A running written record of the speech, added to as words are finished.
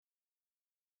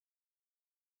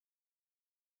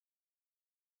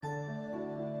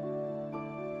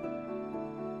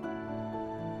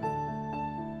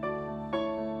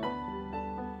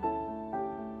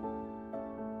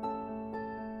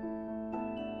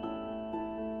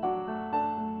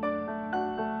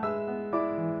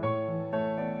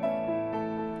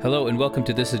Hello and welcome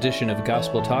to this edition of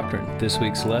Gospel Doctrine. This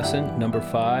week's lesson, number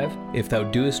 5, If thou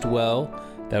doest well,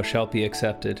 thou shalt be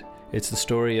accepted. It's the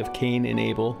story of Cain and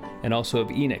Abel and also of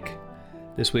Enoch.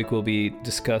 This week we'll be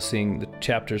discussing the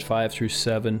chapters 5 through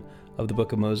 7 of the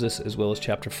book of Moses, as well as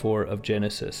chapter 4 of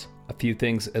Genesis. A few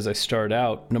things as I start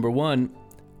out. Number 1,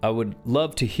 I would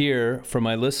love to hear from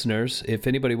my listeners. If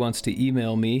anybody wants to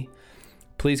email me,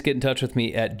 please get in touch with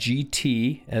me at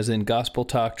GT, as in Gospel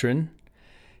Doctrine,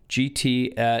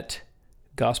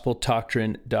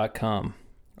 gt@gospeldoctrine.com.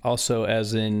 Also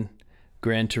as in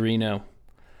Gran Torino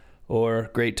or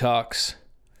Great Talks.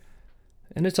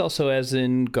 And it's also as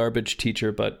in Garbage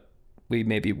Teacher, but we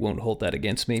maybe won't hold that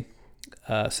against me.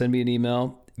 Send me an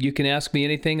email. You can ask me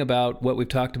anything about what we've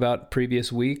talked about previous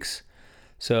weeks.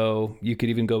 So you could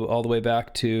even go all the way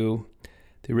back to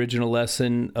the original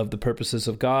lesson of the purposes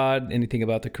of God, anything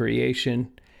about the creation.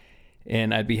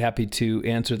 And I'd be happy to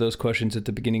answer those questions at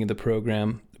the beginning of the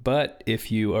program. But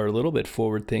if you are a little bit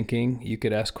forward-thinking, you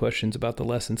could ask questions about the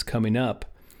lessons coming up.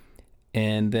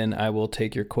 And then I will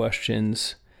take your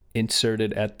questions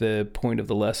inserted at the point of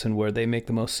the lesson where they make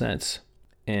the most sense.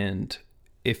 And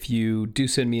if you do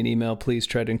send me an email, please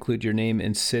try to include your name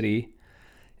and city,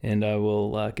 and I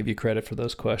will give you credit for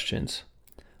those questions.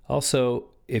 Also,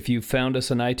 if you found us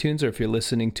on iTunes or if you're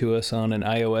listening to us on an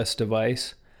iOS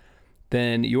device,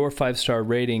 then your 5-star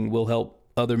rating will help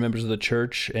other members of the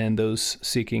church and those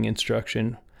seeking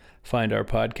instruction find our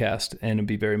podcast, and it'd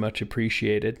be very much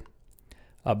appreciated.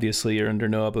 Obviously, you're under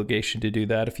no obligation to do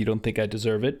that if you don't think I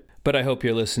deserve it, but I hope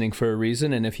you're listening for a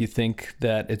reason, and if you think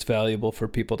that it's valuable for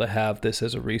people to have this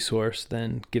as a resource,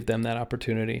 then give them that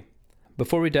opportunity.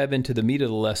 Before we dive into the meat of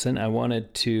the lesson, I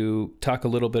wanted to talk a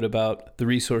little bit about the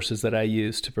resources that I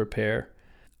use to prepare.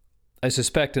 I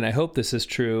suspect, and I hope this is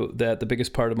true, that the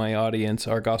biggest part of my audience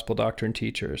are gospel doctrine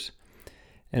teachers.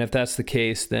 And if that's the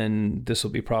case, then this will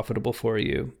be profitable for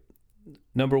you.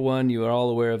 Number 1, you are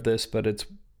all aware of this, but it's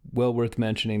well worth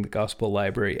mentioning the Gospel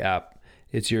Library app.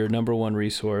 It's your number 1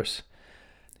 resource.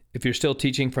 If you're still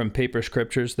teaching from paper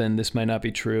scriptures, then this might not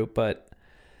be true, but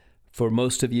for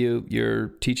most of you, you're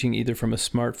teaching either from a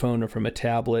smartphone or from a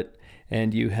tablet,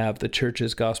 and you have the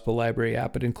church's Gospel Library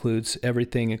app. It includes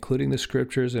everything, including the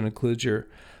scriptures, and includes your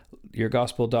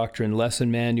Gospel Doctrine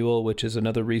lesson manual, which is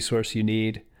another resource you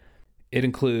need. It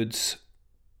includes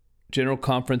general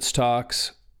conference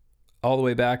talks all the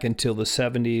way back until the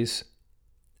 70s,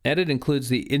 and it includes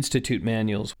the Institute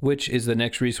manuals, which is the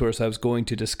next resource I was going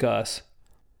to discuss.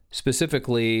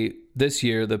 Specifically, this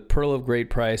year, the Pearl of Great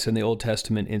Price and the Old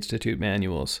Testament Institute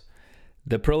manuals.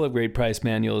 The Pearl of Great Price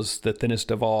manual is the thinnest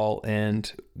of all,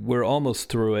 and we're almost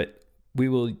through it. We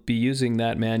will be using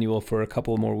that manual for a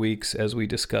couple more weeks as we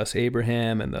discuss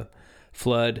Abraham and the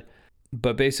flood.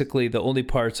 But basically, the only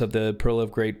parts of the Pearl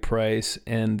of Great Price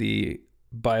and the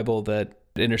Bible that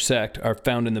intersect are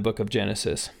found in the book of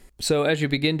Genesis. So as you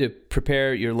begin to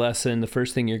prepare your lesson, the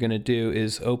first thing you're going to do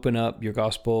is open up your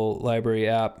Gospel Library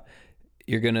app.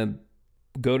 You're going to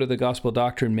go to the Gospel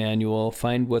Doctrine Manual,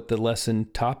 find what the lesson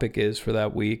topic is for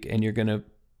that week, and you're going to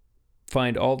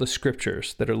find all the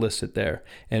scriptures that are listed there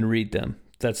and read them.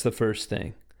 That's the first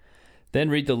thing. Then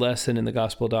read the lesson in the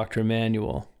Gospel Doctrine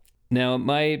Manual. Now,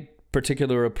 my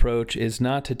particular approach is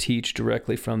not to teach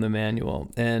directly from the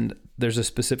manual, and there's a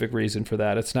specific reason for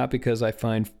that. It's not because I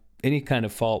find any kind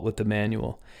of fault with the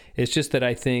manual. It's just that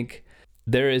I think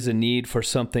there is a need for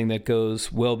something that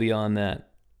goes well beyond that.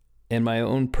 And my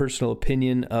own personal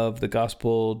opinion of the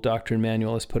Gospel Doctrine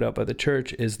Manual as put out by the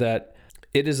church is that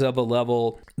it is of a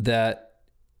level that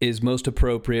is most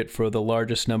appropriate for the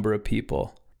largest number of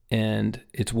people, and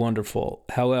it's wonderful.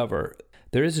 However,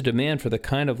 there is a demand for the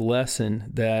kind of lesson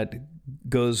that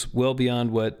goes well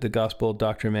beyond what the Gospel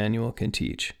Doctrine Manual can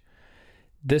teach.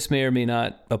 This may or may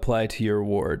not apply to your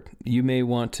ward. You may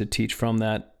want to teach from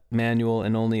that manual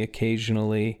and only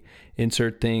occasionally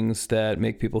insert things that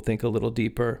make people think a little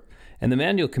deeper. And the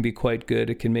manual can be quite good.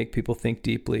 It can make people think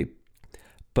deeply.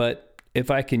 But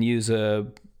if I can use a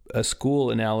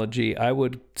school analogy, I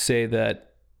would say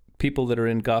that people that are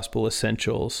in Gospel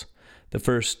Essentials, the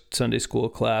first Sunday school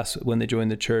class when they join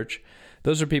the church,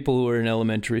 those are people who are in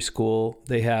elementary school.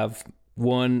 They have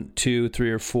 1, 2,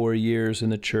 3, or 4 years in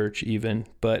the church even.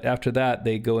 But after that,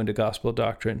 they go into gospel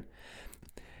doctrine.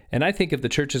 And I think of the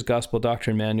church's Gospel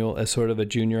Doctrine Manual as sort of a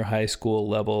junior high school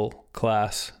level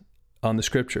class on the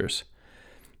scriptures.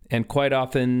 And quite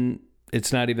often,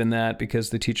 it's not even that, because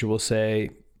the teacher will say,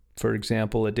 for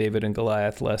example, a David and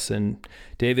Goliath lesson,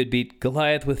 David beat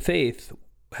Goliath with faith.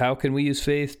 How can we use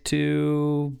faith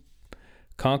to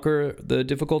conquer the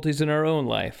difficulties in our own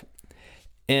life?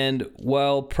 And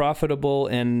while profitable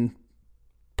and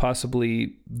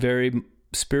possibly very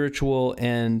spiritual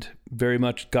and very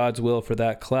much God's will for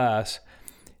that class,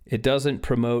 it doesn't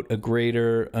promote a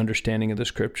greater understanding of the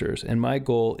scriptures. And my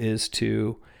goal is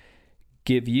to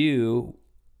give you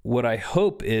what I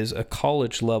hope is a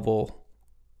college level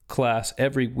class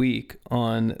every week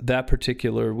on that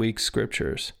particular week's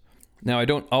scriptures. Now, I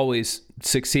don't always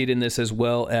succeed in this as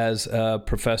well as a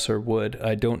professor would.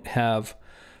 I don't have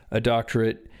a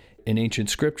doctorate in ancient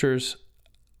scriptures.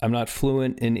 I'm not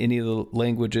fluent in any of the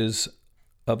languages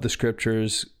of the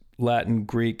scriptures, Latin,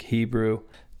 Greek, Hebrew,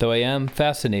 though I am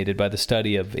fascinated by the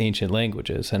study of ancient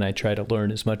languages, and I try to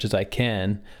learn as much as I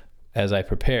can as I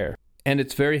prepare. And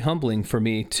it's very humbling for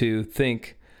me to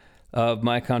think of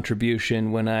my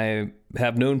contribution when I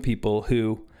have known people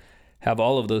who have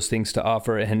all of those things to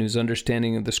offer and whose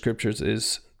understanding of the scriptures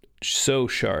is so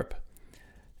sharp.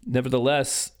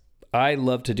 Nevertheless, I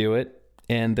love to do it,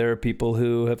 and there are people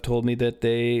who have told me that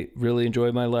they really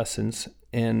enjoy my lessons,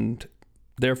 and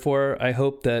therefore I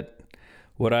hope that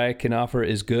what I can offer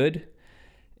is good,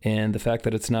 and the fact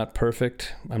that it's not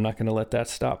perfect, I'm not going to let that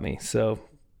stop me. So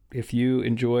if you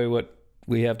enjoy what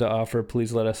we have to offer,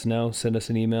 please let us know. Send us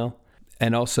an email.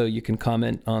 And also you can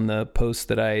comment on the posts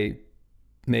that I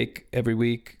make every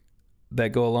week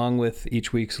that go along with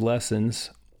each week's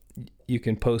lessons. You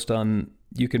can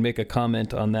make a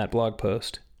comment on that blog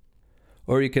post.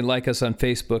 Or you can like us on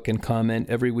Facebook and comment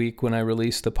every week when I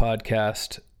release the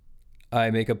podcast.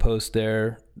 I make a post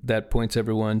there that points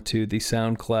everyone to the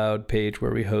SoundCloud page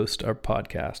where we host our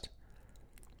podcast.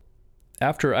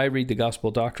 After I read the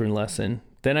Gospel Doctrine lesson,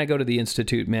 then I go to the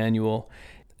Institute manual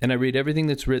and I read everything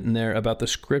that's written there about the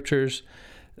scriptures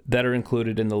that are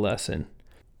included in the lesson.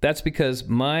 That's because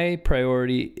my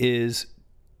priority is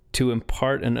to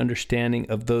impart an understanding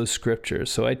of those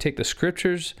scriptures. So I take the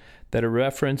scriptures that are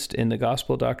referenced in the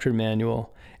Gospel Doctrine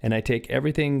manual, and I take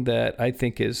everything that I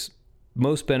think is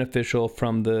most beneficial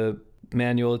from the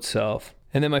manual itself.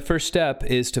 And then my first step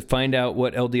is to find out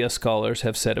what LDS scholars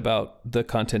have said about the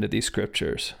content of these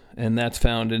scriptures. And that's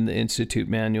found in the Institute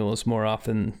manuals more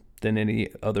often than any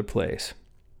other place.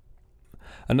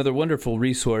 Another wonderful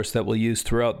resource that we'll use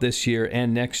throughout this year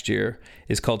and next year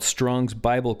is called Strong's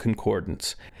Bible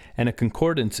Concordance. And a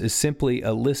concordance is simply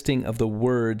a listing of the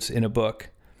words in a book.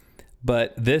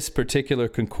 But this particular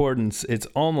concordance, it's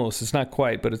not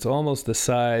quite, but it's almost the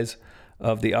size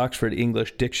of the Oxford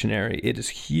English Dictionary. It is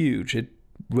huge. It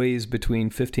weighs between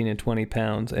 15 and 20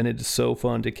 pounds, and it is so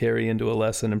fun to carry into a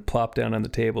lesson and plop down on the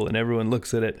table, and everyone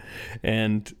looks at it,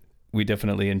 and we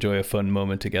definitely enjoy a fun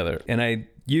moment together. And I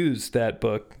used that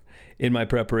book in my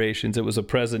preparations. It was a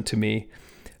present to me.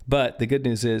 But the good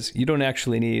news is you don't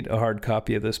actually need a hard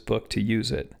copy of this book to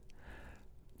use it.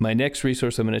 My next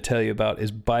resource I'm going to tell you about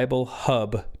is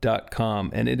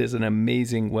BibleHub.com, and it is an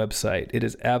amazing website. It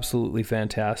is absolutely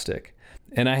fantastic.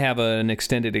 And I have an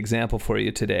extended example for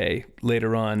you today,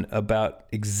 later on, about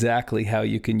exactly how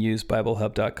you can use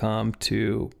BibleHub.com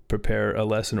to prepare a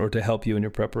lesson or to help you in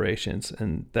your preparations.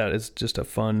 And that is just a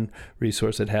fun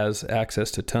resource. It has access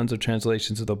to tons of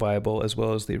translations of the Bible as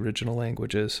well as the original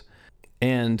languages,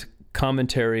 and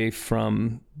commentary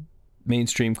from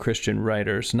mainstream Christian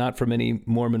writers, not from any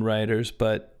Mormon writers,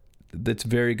 but that's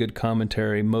very good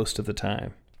commentary most of the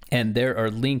time. And there are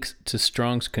links to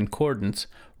Strong's Concordance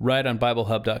right on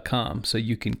BibleHub.com, so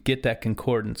you can get that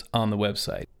concordance on the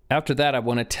website. After that, I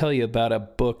want to tell you about a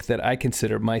book that I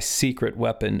consider my secret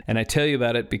weapon. And I tell you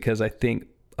about it because I think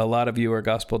a lot of you are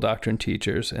gospel doctrine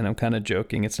teachers, and I'm kind of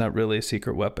joking. It's not really a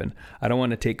secret weapon. I don't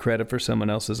want to take credit for someone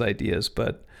else's ideas,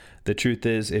 but the truth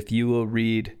is, if you will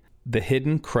read The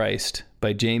Hidden Christ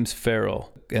by James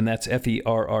Farrell, and that's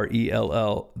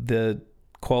Ferrell, the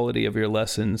quality of your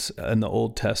lessons in the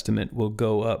Old Testament will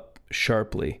go up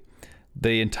sharply.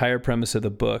 The entire premise of the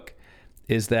book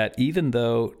is that even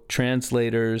though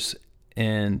translators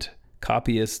and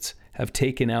copyists have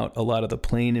taken out a lot of the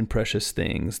plain and precious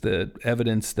things, the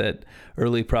evidence that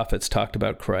early prophets talked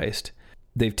about Christ,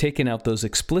 they've taken out those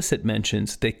explicit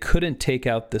mentions. They couldn't take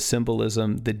out the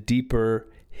symbolism, the deeper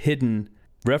hidden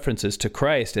references to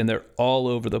Christ, and they're all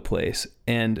over the place.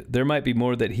 And there might be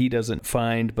more that he doesn't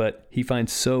find, but he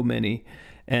finds so many,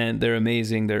 and they're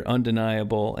amazing. They're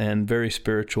undeniable and very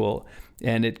spiritual.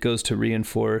 And it goes to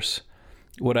reinforce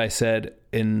what I said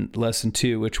in lesson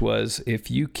 2, which was,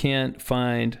 if you can't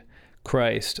find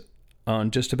Christ on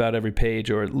just about every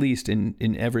page, or at least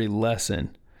in every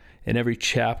lesson, in every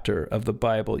chapter of the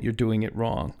Bible, you're doing it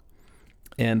wrong.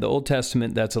 And the Old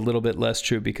Testament, that's a little bit less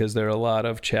true because there are a lot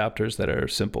of chapters that are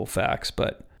simple facts,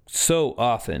 but so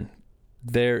often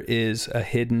there is a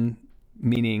hidden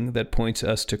meaning that points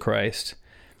us to Christ.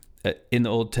 in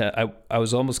the I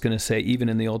was almost going to say even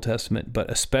in the Old Testament, but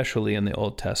especially in the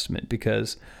Old Testament,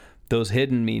 because those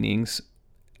hidden meanings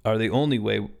are the only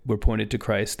way we're pointed to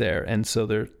Christ there. And so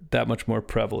they're that much more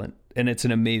prevalent. And it's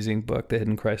an amazing book, The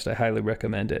Hidden Christ. I highly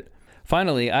recommend it.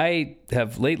 Finally, I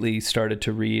have lately started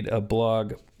to read a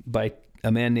blog by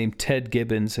a man named Ted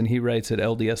Gibbons, and he writes at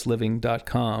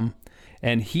ldsliving.com.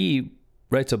 And he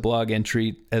writes a blog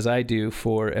entry, as I do,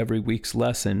 for every week's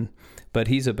lesson, but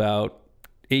he's about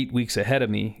 8 weeks ahead of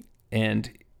me. And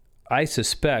I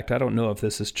suspect, I don't know if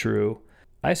this is true,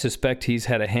 I suspect he's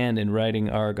had a hand in writing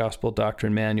our gospel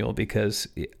doctrine manual, because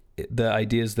the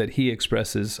ideas that he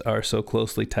expresses are so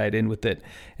closely tied in with it.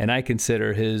 And I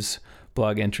consider his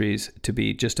blog entries to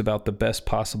be just about the best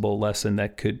possible lesson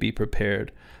that could be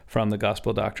prepared from the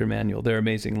gospel doctrine manual. They're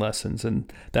amazing lessons,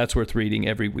 and that's worth reading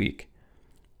every week.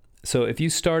 So if you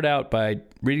start out by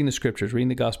reading the scriptures, reading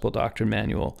the gospel doctrine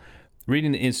manual,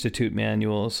 reading the Institute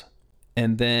manuals,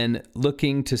 and then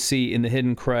looking to see in the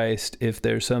Hidden Christ if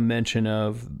there's some mention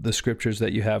of the scriptures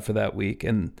that you have for that week.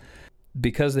 And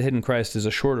because the Hidden Christ is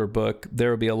a shorter book,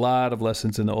 there will be a lot of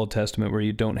lessons in the Old Testament where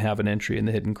you don't have an entry in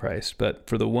the Hidden Christ. But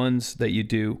for the ones that you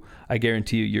do, I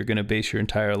guarantee you're going to base your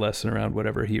entire lesson around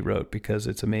whatever he wrote, because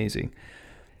it's amazing.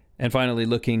 And finally,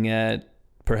 looking at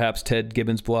perhaps Ted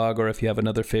Gibbons' blog, or if you have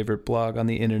another favorite blog on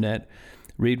the internet,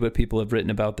 read what people have written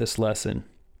about this lesson.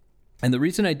 And the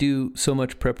reason I do so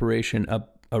much preparation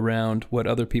around what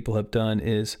other people have done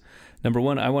is, number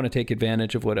one, I want to take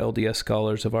advantage of what LDS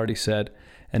scholars have already said.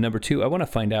 And number two, I want to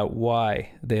find out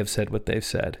why they have said what they've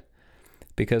said.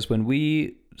 Because when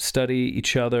we study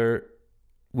each other,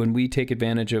 when we take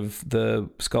advantage of the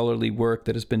scholarly work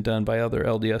that has been done by other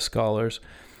LDS scholars,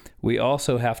 we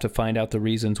also have to find out the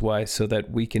reasons why, so that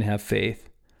we can have faith.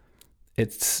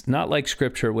 It's not like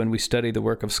Scripture when we study the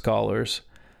work of scholars.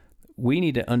 We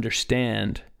need to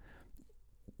understand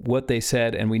what they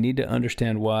said, and we need to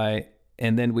understand why,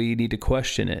 and then we need to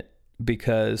question it,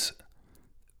 because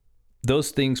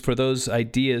those things, for those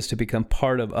ideas to become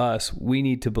part of us, we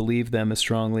need to believe them as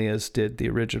strongly as did the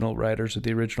original writers or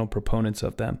the original proponents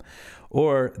of them.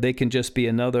 Or they can just be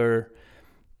another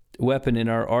weapon in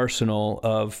our arsenal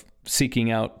of seeking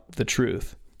out the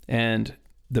truth. And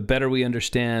the better we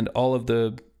understand all of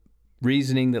the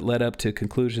reasoning that led up to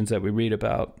conclusions that we read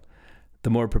about, the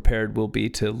more prepared we'll be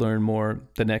to learn more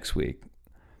the next week.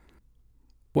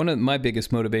 One of my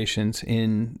biggest motivations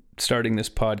in starting this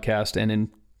podcast and in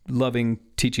loving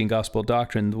teaching gospel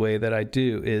doctrine the way that I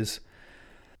do is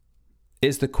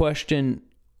the question,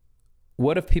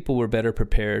 what if people were better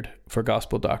prepared for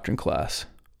gospel doctrine class?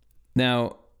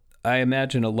 Now, I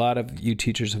imagine a lot of you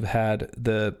teachers have had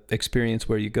the experience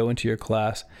where you go into your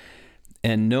class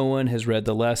and no one has read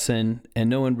the lesson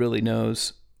and no one really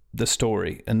knows the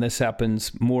story. And this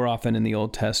happens more often in the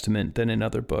Old Testament than in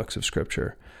other books of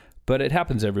Scripture. But it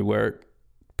happens everywhere.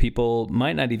 People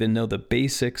might not even know the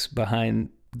basics behind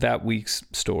that week's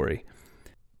story.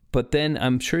 But then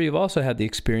I'm sure you've also had the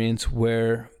experience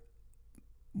where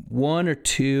one or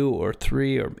two or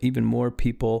three or even more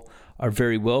people are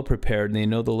very well prepared and they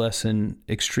know the lesson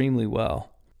extremely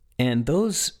well. And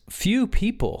those few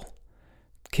people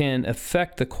can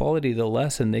affect the quality of the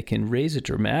lesson. They can raise it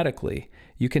dramatically.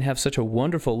 You can have such a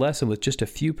wonderful lesson with just a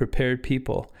few prepared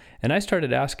people. And I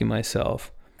started asking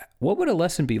myself, what would a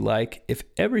lesson be like if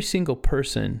every single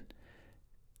person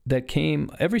that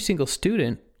came, every single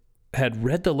student had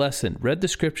read the lesson, read the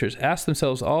scriptures, asked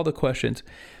themselves all the questions,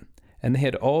 and they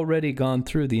had already gone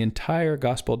through the entire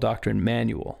gospel doctrine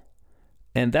manual?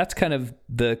 And that's kind of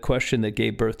the question that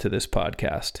gave birth to this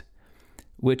podcast,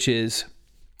 which is,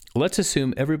 let's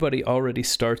assume everybody already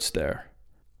starts there.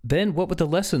 Then what would the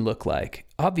lesson look like?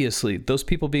 Obviously, those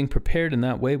people being prepared in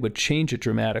that way would change it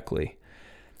dramatically.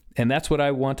 And that's what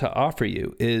I want to offer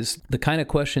you, is the kind of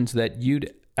questions that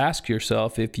you'd ask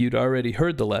yourself if you'd already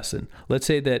heard the lesson. Let's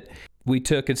say that we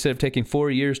took, instead of taking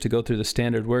 4 years to go through the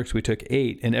standard works, we took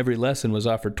 8, and every lesson was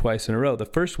offered twice in a row. The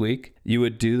first week, you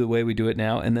would do the way we do it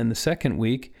now, and then the second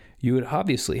week, you would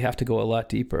obviously have to go a lot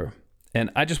deeper. And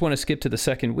I just want to skip to the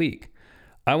second week.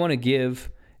 I want to give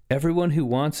everyone who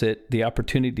wants it the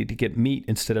opportunity to get meat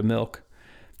instead of milk.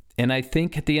 And I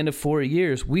think at the end of 4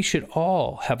 years, we should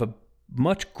all have a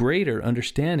much greater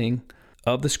understanding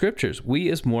of the scriptures.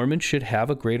 We as Mormons should have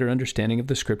a greater understanding of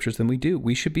the scriptures than we do.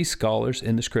 We should be scholars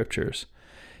in the scriptures.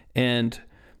 And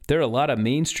there are a lot of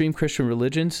mainstream Christian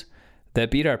religions that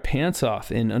beat our pants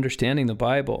off in understanding the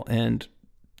Bible. And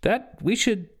that we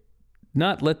should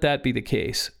not let that be the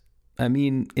case. I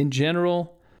mean, in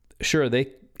general, sure,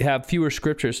 they have fewer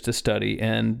scriptures to study,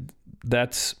 and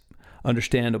that's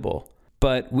understandable.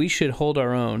 But we should hold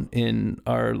our own in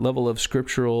our level of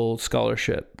scriptural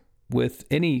scholarship. with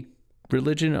any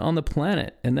religion on the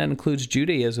planet, and that includes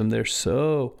Judaism.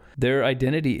 Their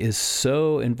identity is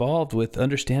so involved with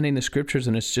understanding the scriptures,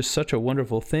 and it's just such a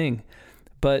wonderful thing.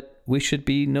 But we should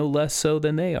be no less so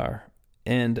than they are.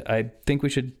 And I think we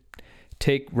should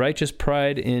take righteous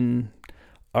pride in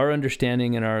our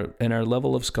understanding and our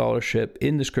level of scholarship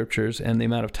in the scriptures and the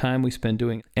amount of time we spend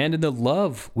doing it, and in the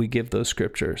love we give those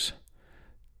scriptures.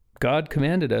 God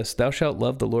commanded us, "Thou shalt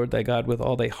love the Lord thy God with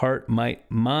all thy heart, might,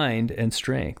 mind, and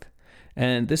strength."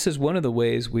 And this is one of the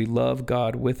ways we love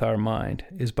God with our mind,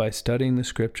 is by studying the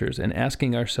scriptures and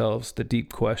asking ourselves the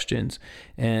deep questions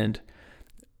and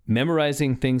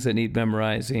memorizing things that need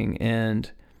memorizing,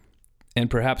 and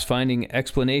perhaps finding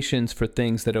explanations for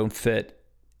things that don't fit,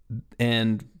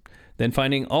 and then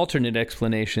finding alternate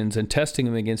explanations and testing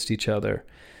them against each other.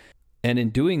 And in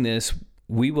doing this,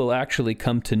 we will actually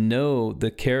come to know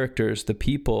the characters, the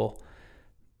people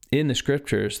in the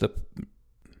scriptures,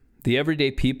 the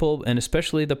everyday people, and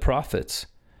especially the prophets.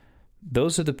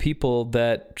 Those are the people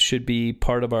that should be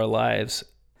part of our lives.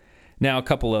 Now, a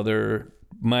couple other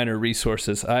minor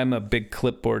resources. I'm a big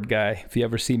clipboard guy. If you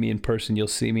ever see me in person, you'll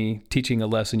see me teaching a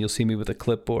lesson. You'll see me with a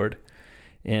clipboard.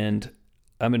 And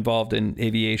I'm involved in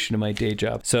aviation in my day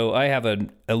job. So I have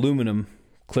an aluminum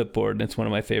clipboard, and it's one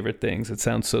of my favorite things. It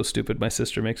sounds so stupid. My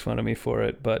sister makes fun of me for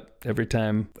it, but every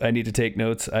time I need to take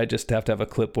notes, I just have to have a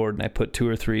clipboard, and I put 2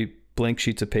 or 3 blank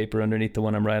sheets of paper underneath the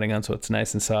one I'm writing on so it's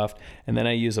nice and soft. And then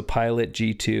I use a Pilot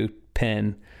G2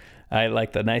 pen. I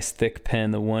like the nice thick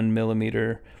pen, the 1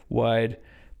 millimeter wide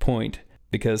point,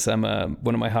 because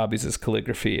one of my hobbies is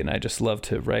calligraphy, and I just love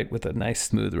to write with a nice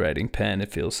smooth writing pen.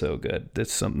 It feels so good.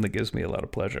 That's something that gives me a lot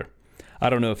of pleasure. I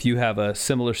don't know if you have a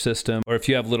similar system or if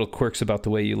you have little quirks about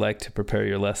the way you like to prepare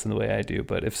your lesson the way I do,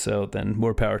 but if so, then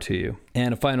more power to you.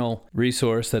 And a final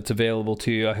resource that's available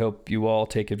to you, I hope you all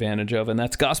take advantage of, and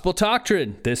that's Gospel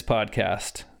Doctrine, this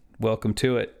podcast. Welcome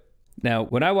to it. Now,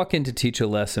 when I walk in to teach a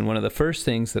lesson, one of the first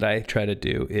things that I try to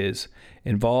do is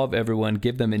involve everyone,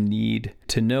 give them a need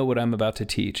to know what I'm about to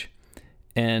teach.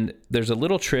 And there's a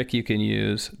little trick you can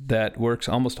use that works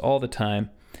almost all the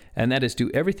time, and that is do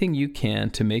everything you can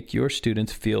to make your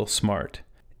students feel smart.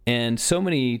 And so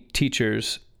many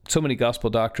teachers, so many gospel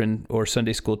doctrine or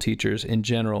Sunday school teachers in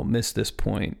general miss this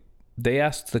point. They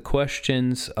ask the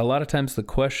questions, a lot of times the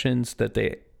questions that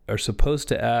they are supposed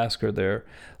to ask or they're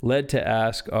led to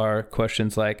ask are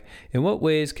questions like, in what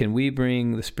ways can we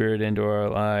bring the Spirit into our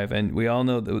life? And we all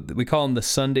know that we call them the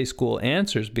Sunday school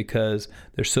answers because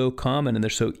they're so common and they're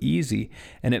so easy,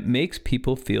 and it makes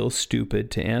people feel stupid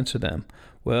to answer them.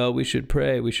 Well, we should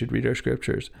pray, we should read our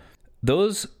scriptures.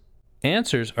 Those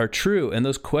answers are true, and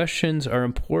those questions are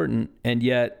important, and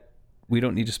yet we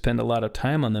don't need to spend a lot of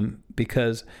time on them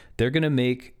because they're going to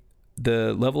make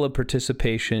the level of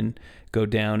participation go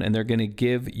down, and they're going to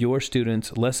give your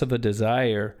students less of a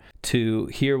desire to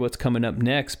hear what's coming up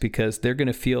next because they're going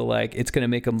to feel like it's going to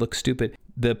make them look stupid.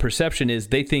 The perception is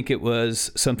they think it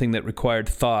was something that required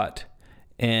thought,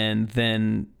 and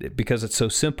then because it's so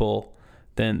simple,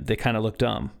 then they kind of look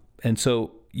dumb. And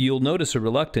so you'll notice a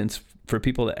reluctance for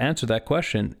people to answer that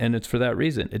question, and it's for that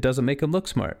reason. It doesn't make them look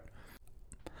smart.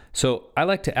 So I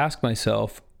like to ask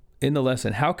myself in the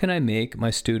lesson, how can I make my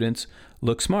students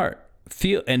look smart,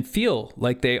 feel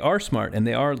like they are smart and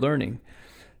they are learning?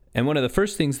 And one of the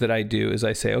first things that I do is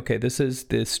I say, okay, this is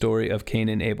the story of Cain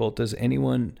and Abel. Does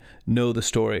anyone know the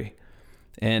story?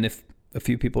 And if a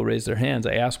few people raise their hands,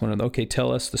 I ask one of them, okay,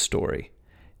 tell us the story.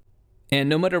 And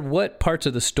no matter what parts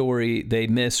of the story they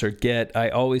miss or get, I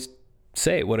always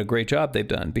say what a great job they've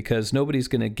done, because nobody's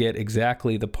going to get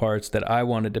exactly the parts that I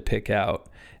wanted to pick out,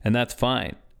 and that's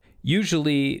fine.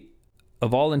 Usually, a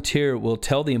volunteer will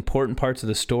tell the important parts of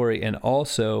the story and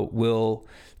also will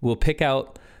pick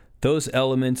out those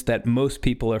elements that most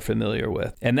people are familiar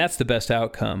with, and that's the best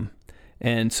outcome.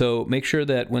 And so make sure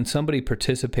that when somebody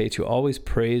participates, you always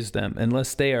praise them,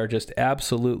 unless they are just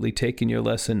absolutely taking your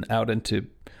lesson out into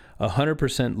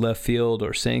 100% left field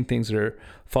or saying things that are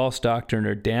false doctrine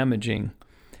or damaging.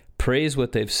 Praise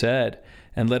what they've said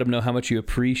and let them know how much you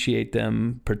appreciate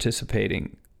them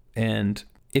participating. And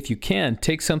if you can,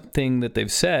 take something that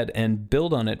they've said and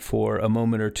build on it for a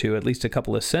moment or two, at least a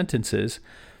couple of sentences,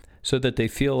 so that they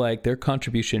feel like their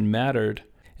contribution mattered,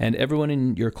 and everyone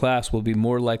in your class will be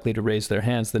more likely to raise their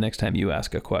hands the next time you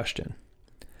ask a question.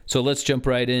 So let's jump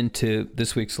right into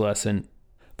this week's lesson.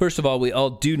 First of all, we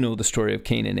all do know the story of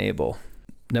Cain and Abel.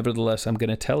 Nevertheless, I'm going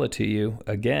to tell it to you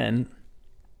again.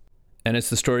 And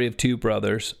it's the story of two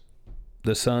brothers,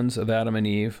 the sons of Adam and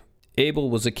Eve.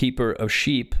 Abel was a keeper of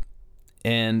sheep,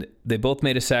 and they both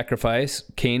made a sacrifice.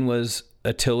 Cain was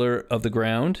a tiller of the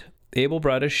ground. Abel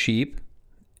brought his sheep,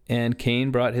 and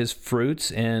Cain brought his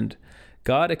fruits, and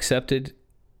God accepted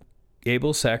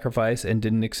Abel's sacrifice and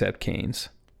didn't accept Cain's.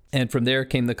 And from there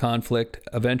came the conflict.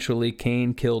 Eventually,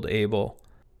 Cain killed Abel.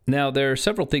 Now, there are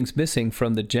several things missing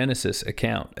from the Genesis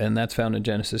account, and that's found in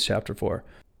Genesis chapter 4.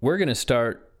 We're going to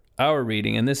start our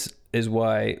reading, and this is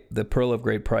why the Pearl of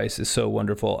Great Price is so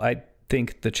wonderful. I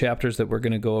think the chapters that we're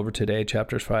going to go over today,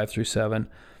 chapters 5 through 7,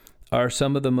 are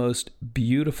some of the most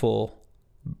beautiful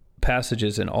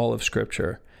passages in all of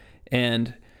Scripture.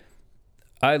 And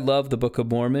I love the Book of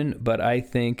Mormon, but I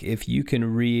think if you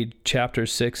can read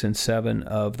chapters 6 and 7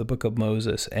 of the Book of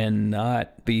Moses and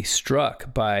not be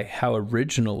struck by how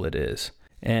original it is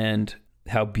and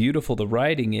how beautiful the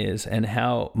writing is and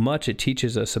how much it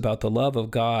teaches us about the love of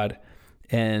God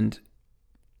and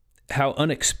how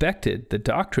unexpected the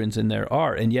doctrines in there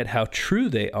are and yet how true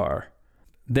they are,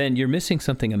 then you're missing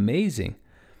something amazing.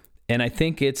 And I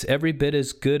think it's every bit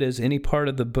as good as any part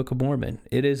of the Book of Mormon.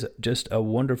 It is just a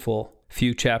wonderful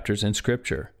few chapters in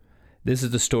Scripture. This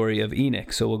is the story of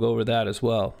Enoch, so we'll go over that as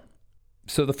well.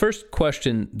 So the first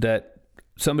question that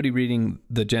somebody reading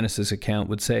the Genesis account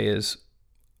would say is,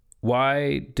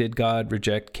 why did God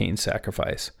reject Cain's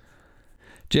sacrifice?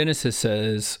 Genesis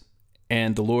says,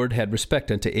 "And the Lord had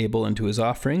respect unto Abel and to his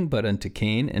offering, but unto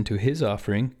Cain and to his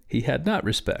offering he had not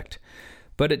respect."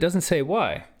 But it doesn't say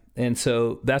why. And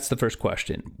so that's the first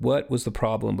question. What was the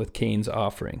problem with Cain's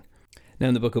offering? Now,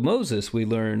 in the Book of Moses, we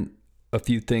learn a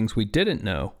few things we didn't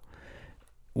know.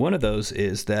 One of those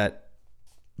is that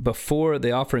before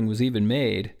the offering was even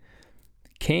made,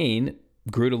 Cain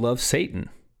grew to love Satan.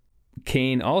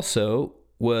 Cain also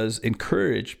was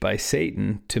encouraged by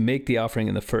Satan to make the offering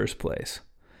in the first place.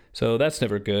 So that's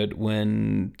never good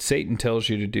when Satan tells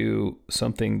you to do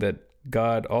something that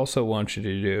God also wants you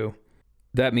to do.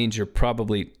 That means you're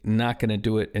probably not going to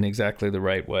do it in exactly the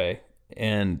right way.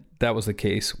 And that was the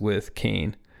case with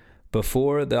Cain.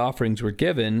 Before the offerings were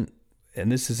given,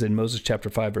 and this is in Moses chapter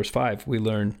 5, verse 5, we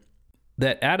learn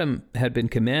that Adam had been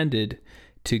commanded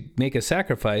to make a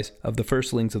sacrifice of the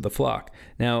firstlings of the flock.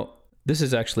 Now, this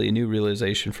is actually a new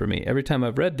realization for me. Every time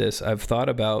I've read this, I've thought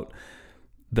about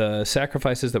the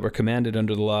sacrifices that were commanded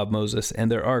under the law of Moses,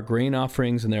 and there are grain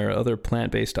offerings and there are other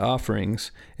plant-based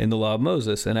offerings in the law of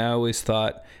Moses. And I always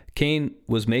thought Cain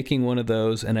was making one of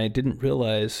those, and I didn't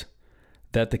realize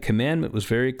that the commandment was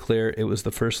very clear. It was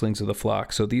the firstlings of the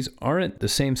flock. So these aren't the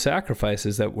same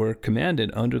sacrifices that were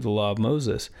commanded under the law of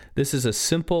Moses. This is a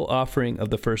simple offering of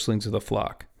the firstlings of the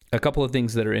flock. A couple of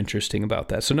things that are interesting about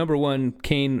that. So number one,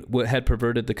 Cain had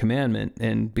perverted the commandment,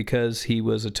 and because he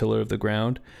was a tiller of the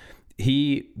ground,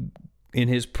 he, in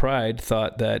his pride,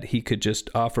 thought that he could just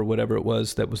offer whatever it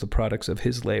was that was the products of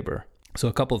his labor. So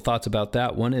a couple of thoughts about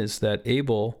that. One is that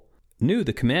Abel knew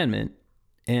the commandment,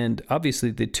 and obviously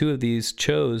the two of these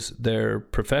chose their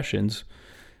professions.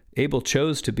 Abel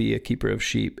chose to be a keeper of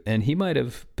sheep, and he might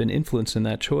have been influenced in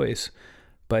that choice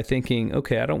by thinking,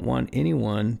 okay, I don't want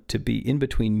anyone to be in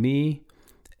between me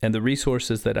and the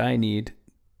resources that I need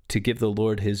to give the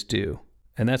Lord his due.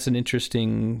 And that's an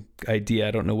interesting idea.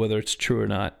 I don't know whether it's true or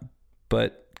not,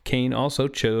 but Cain also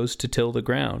chose to till the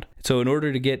ground. So in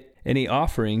order to get any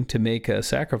offering to make a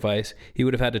sacrifice, he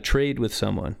would have had to trade with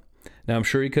someone. Now, I'm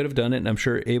sure he could have done it, and I'm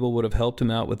sure Abel would have helped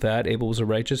him out with that. Abel was a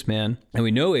righteous man, and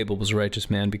we know Abel was a righteous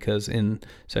man because in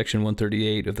section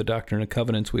 138 of the Doctrine and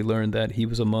Covenants, we learned that he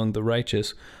was among the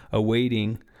righteous,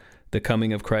 awaiting the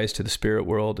coming of Christ to the spirit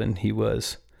world, and he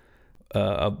was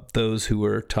of those who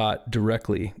were taught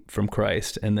directly from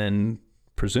Christ, and then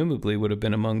presumably would have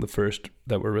been among the first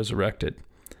that were resurrected.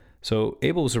 So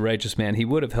Abel was a righteous man. He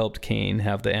would have helped Cain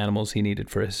have the animals he needed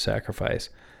for his sacrifice.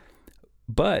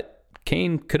 But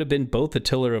Cain could have been both a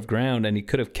tiller of ground, and he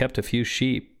could have kept a few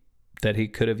sheep that he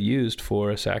could have used for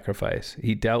a sacrifice.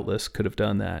 He doubtless could have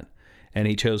done that, and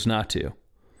he chose not to.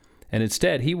 And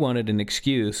instead, he wanted an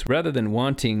excuse. Rather than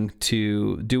wanting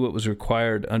to do what was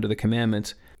required under the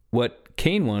commandments, what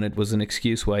Cain wanted was an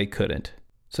excuse why he couldn't.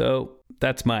 So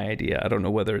that's my idea. I don't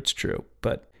know whether it's true,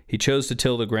 but he chose to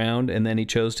till the ground, and then he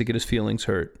chose to get his feelings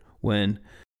hurt when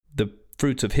the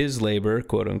fruits of his labor,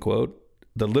 quote unquote,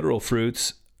 the literal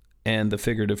fruits and the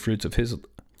figurative fruits of his,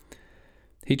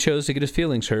 he chose to get his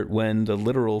feelings hurt when the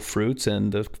literal fruits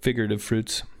and the figurative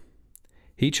fruits,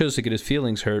 he chose to get his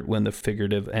feelings hurt when the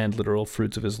figurative and literal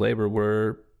fruits of his labor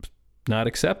were not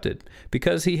accepted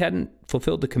because he hadn't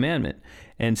fulfilled the commandment.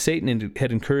 And Satan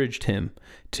had encouraged him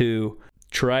to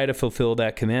try to fulfill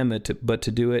that commandment, but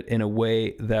to do it in a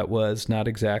way that was not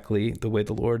exactly the way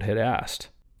the Lord had asked.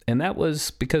 And that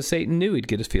was because Satan knew he'd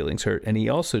get his feelings hurt. And he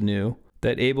also knew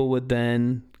that Abel would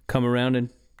then come around and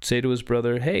say to his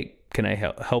brother, hey, can I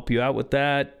help you out with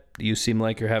that? You seem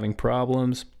like you're having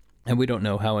problems. And we don't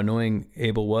know how annoying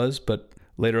Abel was, but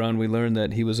later on we learned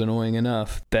that he was annoying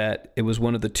enough that it was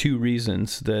one of the 2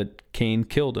 reasons that Cain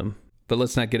killed him. But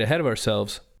let's not get ahead of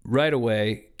ourselves. Right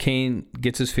away, Cain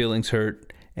gets his feelings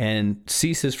hurt and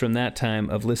ceases from that time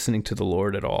of listening to the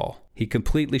Lord at all. He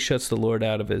completely shuts the Lord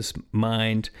out of his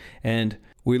mind. And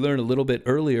we learned a little bit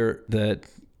earlier that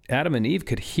Adam and Eve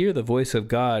could hear the voice of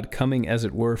God coming, as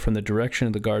it were, from the direction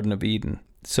of the Garden of Eden.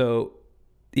 So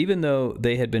even though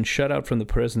they had been shut out from the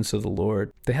presence of the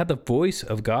Lord, they had the voice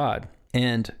of God.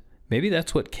 And maybe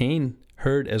that's what Cain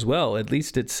heard as well. At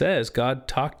least it says God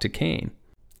talked to Cain.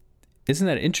 Isn't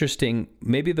that interesting?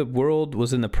 Maybe the world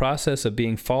was in the process of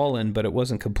being fallen, but it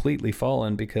wasn't completely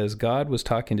fallen because God was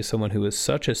talking to someone who was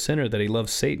such a sinner that he loved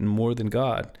Satan more than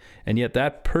God. And yet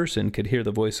that person could hear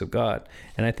the voice of God.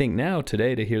 And I think now,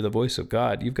 today, to hear the voice of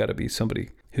God, you've got to be somebody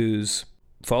who's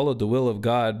followed the will of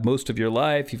God most of your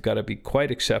life. You've got to be quite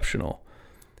exceptional.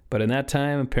 But in that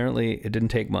time, apparently, it didn't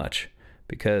take much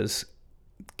because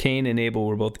Cain and Abel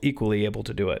were both equally able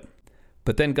to do it.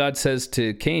 But then God says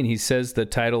to Cain, he says the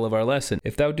title of our lesson,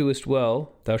 "If thou doest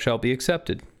well, thou shalt be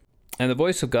accepted." And the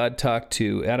voice of God talked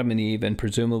to Adam and Eve and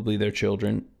presumably their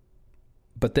children.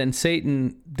 But then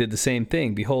Satan did the same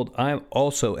thing. "Behold, I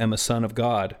also am a son of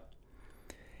God."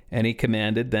 And he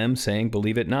commanded them, saying,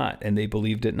 "Believe it not." And they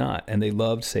believed it not. And they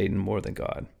loved Satan more than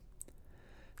God.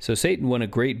 So Satan won a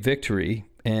great victory,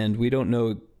 and we don't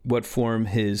know what form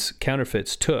his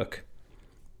counterfeits took.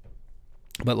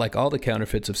 But like all the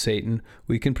counterfeits of Satan,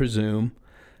 we can presume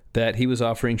that he was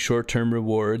offering short-term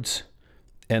rewards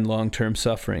and long-term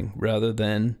suffering rather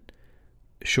than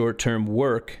short-term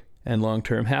work and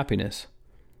long-term happiness.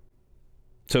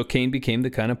 So Cain became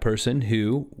the kind of person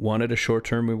who wanted a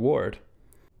short-term reward.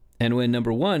 And when,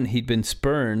 number one, he'd been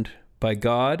spurned by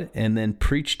God and then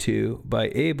preached to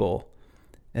by Abel,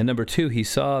 and number two, he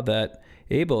saw that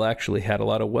Abel actually had a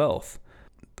lot of wealth.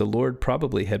 The Lord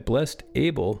probably had blessed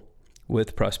Abel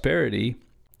with prosperity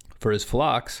for his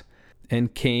flocks.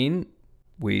 And Cain,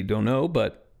 we don't know,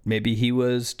 but maybe he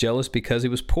was jealous because he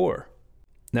was poor.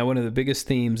 Now, one of the biggest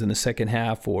themes in the second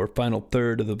half or final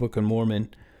third of the Book of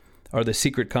Mormon are the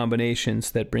secret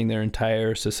combinations that bring their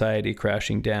entire society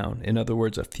crashing down. In other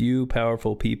words, a few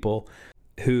powerful people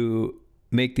who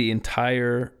make the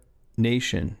entire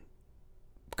nation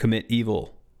commit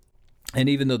evil. And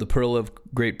even though the Pearl of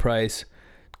Great Price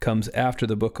comes after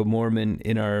the Book of Mormon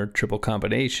in our triple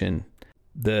combination,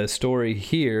 the story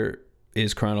here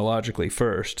is chronologically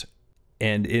first.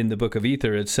 And in the Book of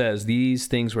Ether, it says these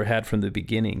things were had from the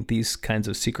beginning, these kinds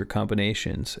of secret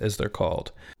combinations, as they're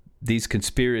called. These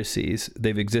conspiracies,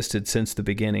 they've existed since the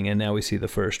beginning, and now we see the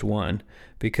first one,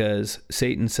 because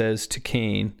Satan says to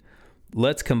Cain,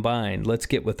 let's combine, let's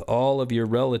get with all of your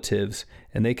relatives,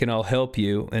 and they can all help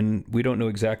you. And we don't know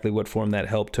exactly what form that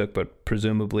help took, but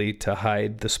presumably to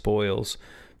hide the spoils.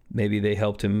 Maybe they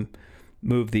helped him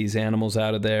move these animals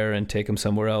out of there and take them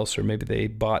somewhere else, or maybe they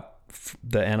bought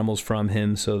the animals from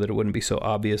him so that it wouldn't be so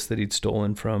obvious that he'd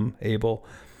stolen from Abel.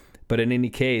 But in any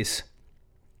case,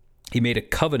 he made a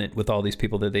covenant with all these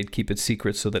people that they'd keep it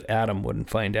secret so that Adam wouldn't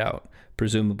find out.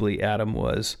 Presumably Adam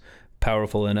was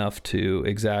powerful enough to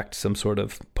exact some sort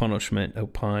of punishment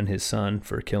upon his son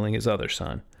for killing his other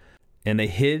son. And they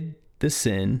hid the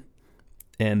sin,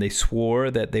 and they swore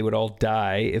that they would all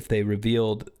die if they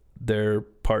revealed their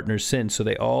partner's sin. So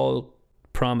they all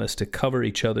promised to cover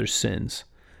each other's sins.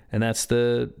 And that's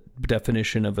the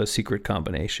definition of a secret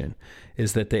combination,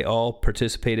 is that they all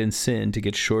participate in sin to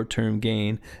get short-term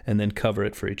gain and then cover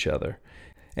it for each other.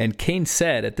 And Cain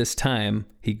said at this time,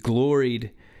 he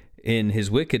gloried in his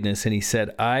wickedness, and he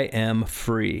said, I am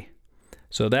free.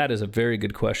 So that is a very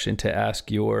good question to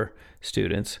ask your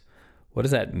students. What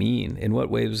does that mean? In what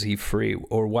way was he free?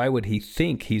 Or why would he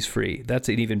think he's free? That's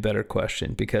an even better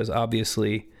question, because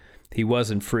obviously he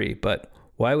wasn't free. But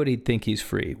why would he think he's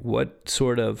free? What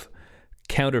sort of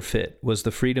counterfeit was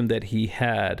the freedom that he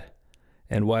had,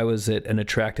 and why was it an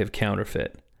attractive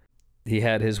counterfeit? He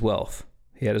had his wealth.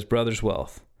 He had his brother's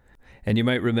wealth. And you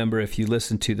might remember, if you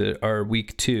listened to our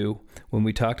week 2, when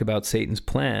we talked about Satan's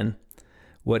plan,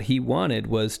 what he wanted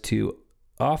was to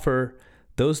offer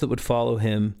those that would follow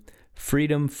him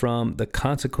freedom from the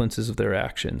consequences of their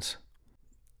actions.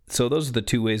 So those are the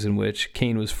two ways in which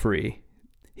Cain was free.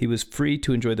 He was free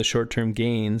to enjoy the short-term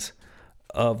gains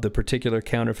of the particular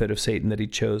counterfeit of Satan that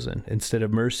he'd chosen. Instead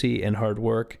of mercy and hard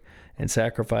work and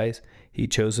sacrifice,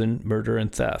 he'd chosen murder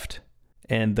and theft.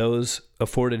 And those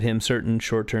afforded him certain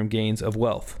short-term gains of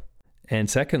wealth. And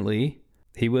secondly,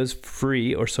 he was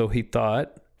free, or so he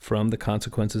thought, from the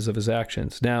consequences of his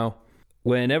actions. Now,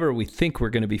 whenever we think we're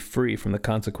going to be free from the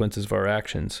consequences of our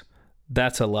actions,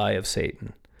 that's a lie of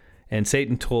Satan. And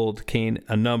Satan told Cain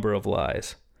a number of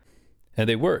lies, and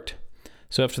they worked.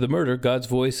 So after the murder, God's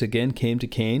voice again came to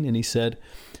Cain, and he said,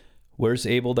 "Where's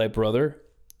Abel, thy brother?"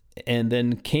 And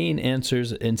then Cain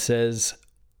answers and says,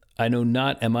 "I know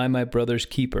not, am I my brother's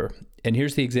keeper?" And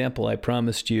here's the example I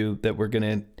promised you that we're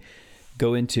going to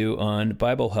go into on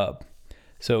Bible Hub.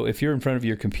 So if you're in front of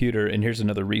your computer, and here's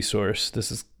another resource,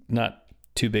 this is not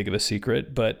too big of a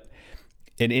secret, but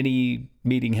in any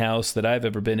meeting house that I've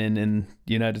ever been in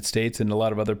the United States and a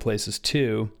lot of other places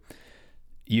too,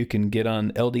 you can get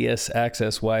on LDS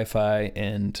Access Wi-Fi,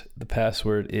 and the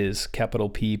password is capital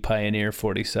P Pioneer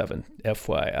 47,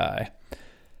 FYI.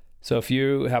 So if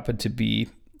you happen to be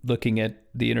looking at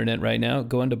the internet right now,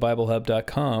 go onto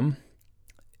BibleHub.com,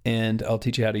 and I'll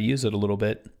teach you how to use it a little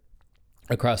bit.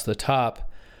 Across the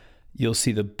top, you'll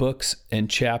see the books and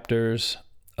chapters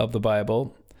of the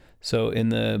Bible. So in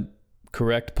the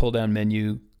correct pull-down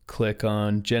menu, click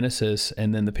on Genesis,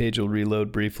 and then the page will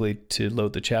reload briefly to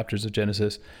load the chapters of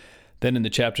Genesis. Then in the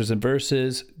chapters and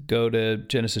verses, go to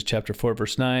Genesis chapter 4,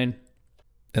 verse 9,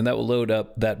 and that will load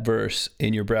up that verse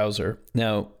in your browser.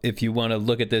 Now, if you want to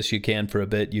look at this, you can for a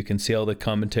bit. You can see all the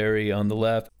commentary on the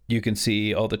left. You can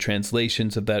see all the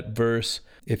translations of that verse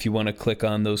if you want to click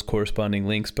on those corresponding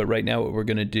links. But right now what we're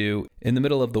going to do, in the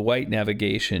middle of the white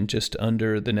navigation, just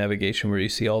under the navigation where you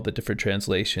see all the different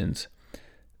translations,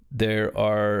 there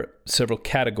are several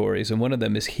categories, and one of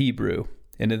them is Hebrew.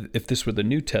 And if this were the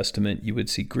New Testament, you would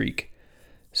see Greek.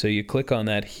 So you click on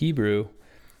that Hebrew,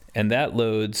 and that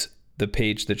loads the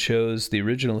page that shows the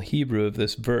original Hebrew of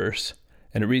this verse,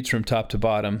 and it reads from top to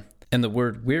bottom. And the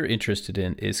word we're interested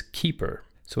in is keeper.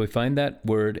 So we find that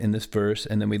word in this verse,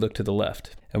 and then we look to the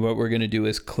left. And what we're going to do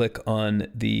is click on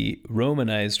the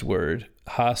Romanized word,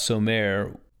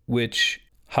 ha-somer,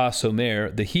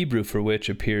 the Hebrew for which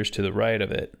appears to the right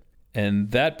of it.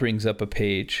 And that brings up a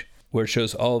page where it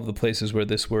shows all of the places where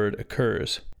this word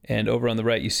occurs. And over on the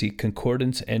right, you see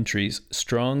Concordance entries,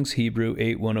 Strong's Hebrew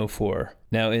 8104.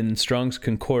 Now, in Strong's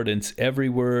Concordance, every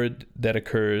word that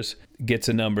occurs gets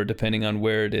a number depending on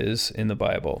where it is in the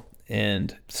Bible.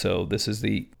 And so this is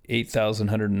the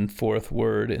 8,104th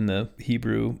word in the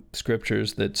Hebrew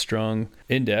scriptures that Strong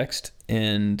indexed.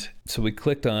 And so we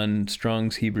clicked on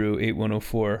Strong's Hebrew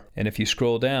 8104. And if you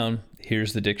scroll down,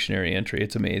 here's the dictionary entry.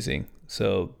 It's amazing.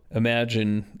 So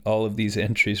imagine all of these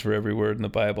entries for every word in the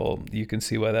Bible. You can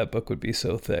see why that book would be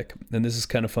so thick. And this is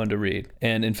kind of fun to read.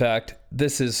 And in fact,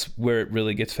 this is where it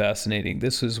really gets fascinating.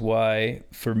 This is why,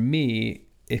 for me,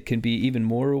 it can be even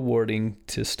more rewarding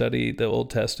to study the Old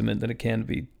Testament than it can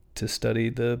be to study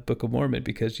the Book of Mormon,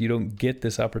 because you don't get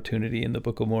this opportunity in the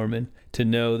Book of Mormon to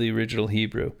know the original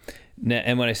Hebrew. Now,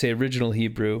 and when I say original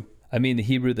Hebrew, I mean the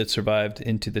Hebrew that survived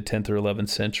into the 10th or 11th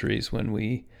centuries when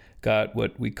we got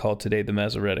what we call today the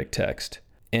Masoretic text.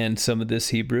 And some of this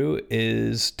Hebrew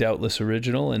is doubtless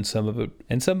original, and some of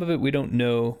it we don't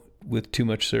know with too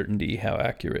much certainty how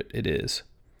accurate it is.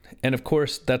 And of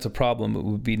course, that's a problem. It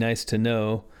would be nice to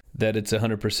know that it's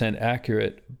 100%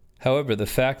 accurate. However, the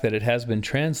fact that it has been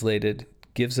translated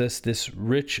gives us this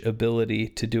rich ability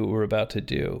to do what we're about to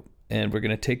do. And we're going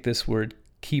to take this word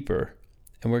keeper,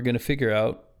 and we're going to figure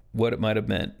out what it might have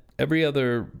meant. Every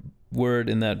other word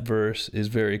in that verse is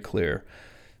very clear.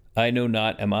 I know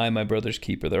not, am I my brother's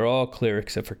keeper? They're all clear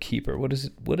except for keeper. What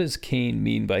does Cain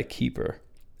mean by keeper?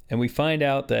 And we find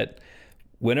out that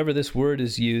whenever this word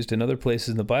is used in other places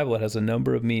in the Bible, it has a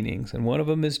number of meanings. And one of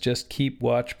them is just keep,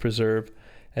 watch, preserve,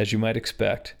 as you might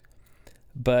expect.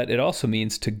 But it also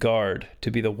means to guard,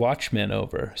 to be the watchman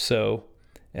over. So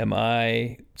am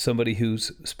I somebody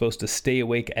who's supposed to stay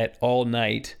awake at all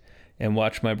night and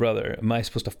watch my brother? Am I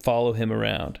supposed to follow him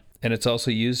around? And it's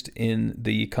also used in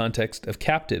the context of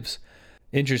captives.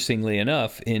 Interestingly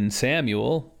enough, in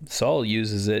Samuel, Saul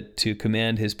uses it to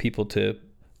command his people to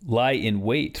lie in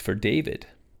wait for David,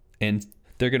 and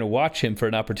they're going to watch him for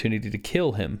an opportunity to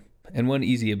kill him. And one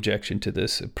easy objection to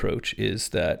this approach is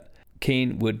that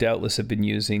Cain would doubtless have been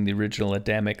using the original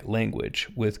Adamic language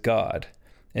with God,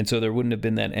 and so there wouldn't have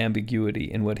been that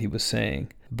ambiguity in what he was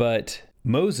saying. But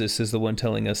Moses is the one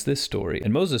telling us this story,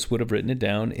 and Moses would have written it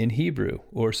down in Hebrew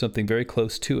or something very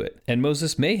close to it. And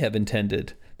Moses may have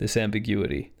intended this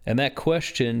ambiguity, and that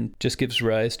question just gives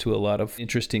rise to a lot of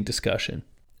interesting discussion.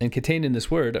 And contained in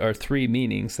this word are three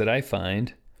meanings that I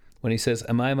find when he says,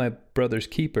 am I my brother's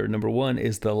keeper? Number one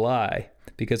is the lie,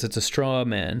 because it's a straw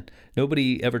man.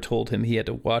 Nobody ever told him he had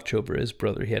to watch over his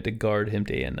brother. He had to guard him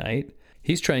day and night.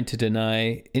 He's trying to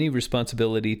deny any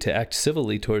responsibility to act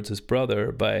civilly towards his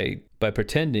brother by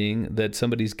pretending that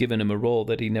somebody's given him a role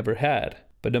that he never had.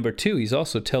 But number two, he's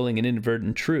also telling an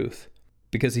inadvertent truth,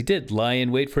 because he did lie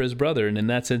in wait for his brother, and in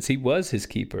that sense, he was his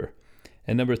keeper.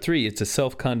 And number 3, it's a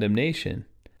self-condemnation,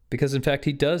 because in fact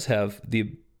he does have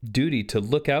the duty to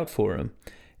look out for him.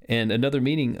 And another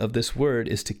meaning of this word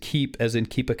is to keep, as in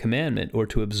keep a commandment, or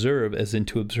to observe, as in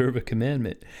to observe a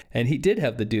commandment. And he did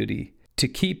have the duty to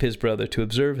keep his brother, to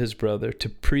observe his brother, to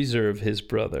preserve his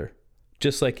brother,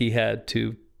 just like he had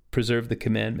to preserve the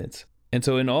commandments. And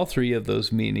so in all 3 of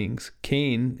those meanings,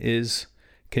 Cain is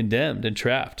condemned and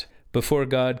trapped. Before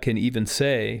God can even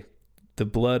say, the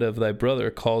blood of thy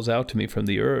brother calls out to me from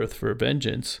the earth for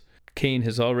vengeance, Cain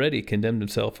has already condemned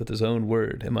himself with his own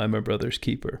word, am I my brother's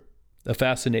keeper? A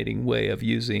fascinating way of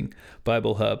using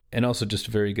Bible Hub, and also just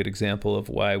a very good example of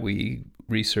why we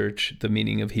research the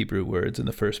meaning of Hebrew words in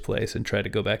the first place and try to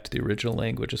go back to the original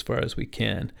language as far as we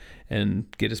can and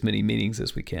get as many meanings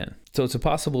as we can. So it's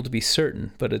impossible to be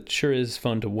certain, but it sure is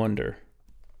fun to wonder.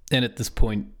 And at this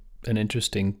point, an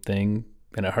interesting thing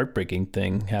and a heartbreaking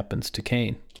thing happens to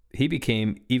Cain. He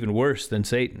became even worse than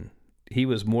Satan. He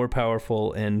was more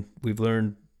powerful, and we've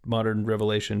learned, modern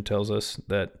revelation tells us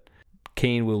that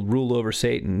Cain will rule over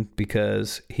Satan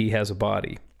because he has a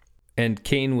body. And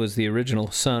Cain was the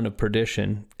original son of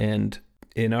perdition. And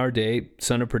in our day,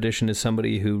 son of perdition is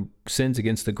somebody who sins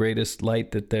against the greatest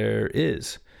light that there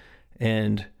is.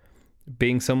 And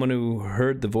being someone who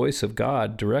heard the voice of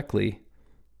God directly,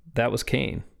 that was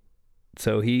Cain.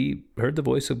 So he heard the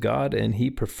voice of God and he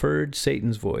preferred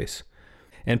Satan's voice.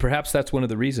 And perhaps that's one of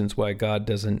the reasons why God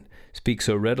doesn't speak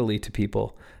so readily to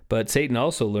people. But Satan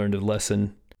also learned a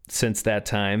lesson since that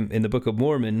time. In the Book of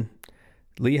Mormon,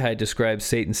 Lehi describes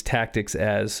Satan's tactics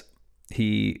as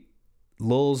he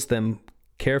lulls them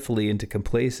carefully into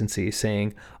complacency,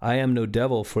 saying, I am no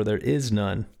devil, for there is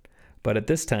none. But at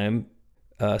this time,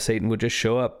 Satan would just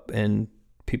show up and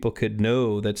people could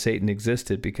know that Satan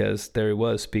existed because there he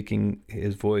was speaking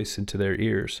his voice into their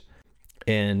ears.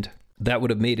 And that would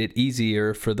have made it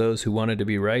easier for those who wanted to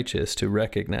be righteous to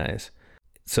recognize.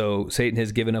 So Satan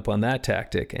has given up on that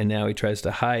tactic, and now he tries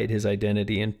to hide his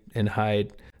identity and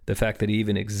hide the fact that he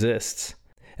even exists.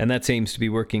 And that seems to be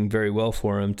working very well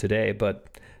for him today.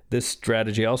 But this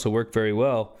strategy also worked very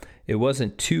well. It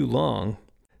wasn't too long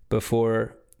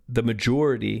before the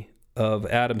majority of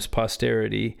Adam's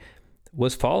posterity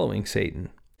was following Satan.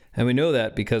 And we know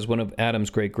that because one of Adam's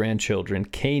great-grandchildren,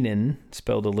 Canaan,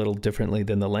 spelled a little differently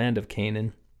than the land of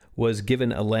Canaan, was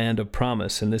given a land of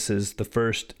promise. And this is the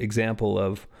first example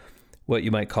of what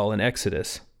you might call an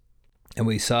exodus. And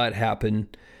we saw it happen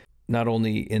not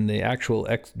only in the actual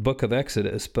book of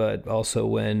Exodus, but also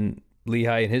when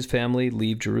Lehi and his family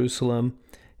leave Jerusalem,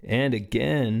 and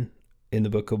again in the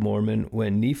Book of Mormon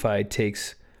when Nephi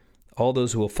takes all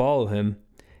those who will follow him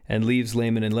and leaves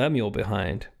Laman and Lemuel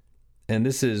behind. And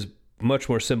this is much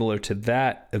more similar to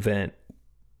that event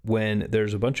when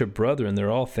there's a bunch of brethren,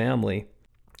 they're all family,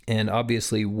 and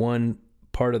obviously one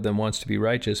part of them wants to be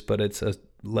righteous, but it's a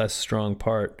less strong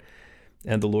part.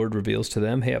 And the Lord reveals to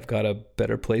them, hey, I've got a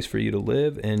better place for you to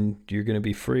live, and you're going to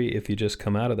be free if you just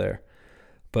come out of there.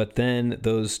 But then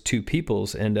those two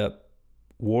peoples end up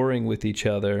warring with each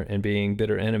other and being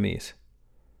bitter enemies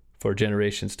for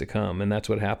generations to come. And that's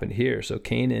what happened here. So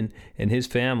Canaan and his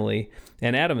family,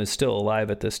 and Adam is still alive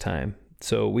at this time.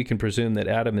 So we can presume that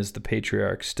Adam is the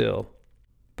patriarch still.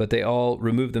 But they all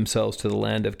removed themselves to the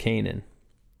land of Canaan.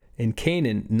 In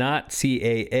Canaan, not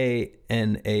Caanan,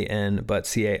 but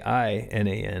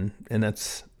Cainan. And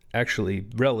that's actually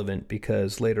relevant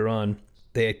because later on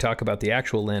they talk about the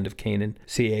actual land of Canaan,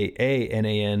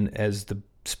 Caanan, as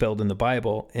spelled in the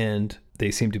Bible, and they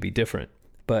seem to be different.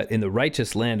 But in the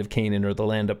righteous land of Canaan, or the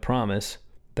land of promise,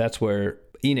 that's where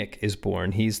Enoch is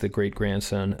born. He's the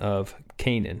great-grandson of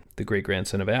Canaan, the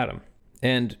great-grandson of Adam.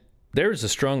 And there is a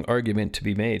strong argument to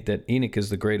be made that Enoch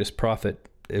is the greatest prophet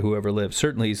who ever lived.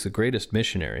 Certainly he's the greatest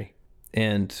missionary.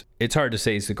 And it's hard to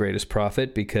say he's the greatest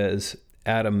prophet because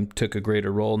Adam took a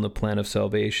greater role in the plan of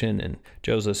salvation, and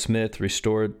Joseph Smith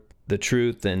restored the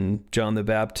truth, and John the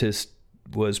Baptist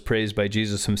was praised by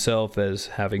Jesus himself as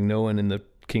having no one in the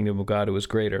kingdom of God who was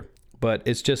greater. But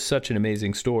it's just such an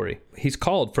amazing story. He's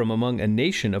called from among a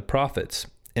nation of prophets.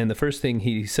 And the first thing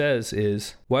he says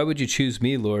is, why would you choose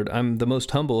me, Lord? I'm the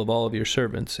most humble of all of your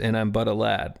servants, and I'm but a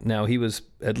lad. Now, he was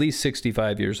at least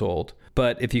 65 years old.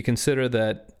 But if you consider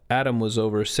that Adam was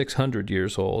over 600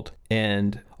 years old,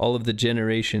 and all of the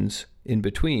generations in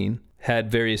between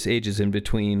had various ages in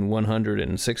between 100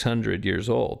 and 600 years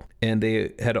old, and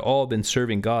they had all been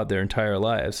serving God their entire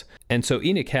lives. And so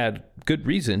Enoch had good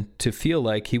reason to feel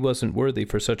like he wasn't worthy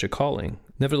for such a calling.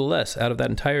 Nevertheless, out of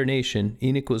that entire nation,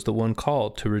 Enoch was the one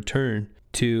called to return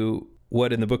to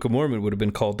what in the Book of Mormon would have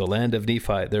been called the land of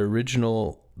Nephi,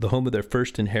 the home of their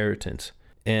first inheritance.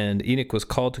 And Enoch was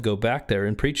called to go back there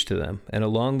and preach to them. And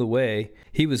along the way,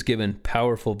 he was given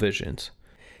powerful visions,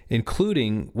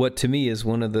 including what to me is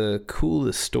one of the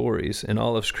coolest stories in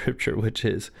all of Scripture, which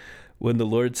is when the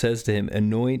Lord says to him,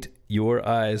 "Anoint your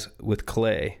eyes with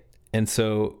clay." And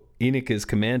so Enoch is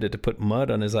commanded to put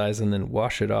mud on his eyes and then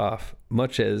wash it off,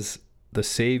 much as the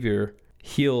Savior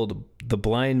healed the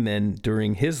blind men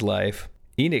during his life.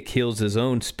 Enoch heals his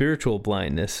own spiritual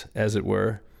blindness, as it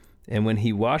were. And when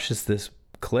he washes this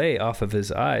clay off of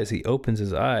his eyes, he opens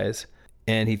his eyes,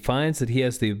 and he finds that he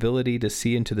has the ability to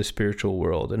see into the spiritual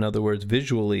world. In other words,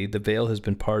 visually, the veil has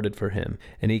been parted for him,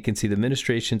 and he can see the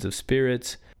ministrations of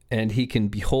spirits, and he can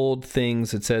behold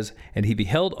things. It says, "And he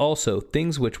beheld also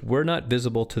things which were not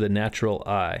visible to the natural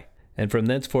eye. And from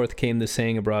thenceforth came the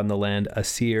saying abroad in the land, A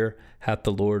seer hath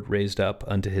the Lord raised up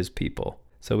unto his people."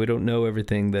 So we don't know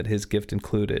everything that his gift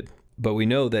included, but we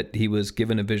know that he was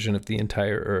given a vision of the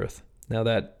entire earth. Now,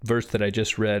 that verse that I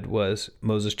just read was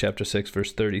Moses chapter 6,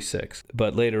 verse 36.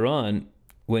 But later on,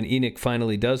 when Enoch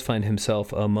finally does find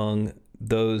himself among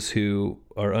those who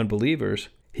are unbelievers,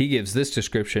 he gives this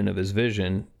description of his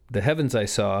vision: "The heavens I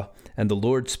saw, and the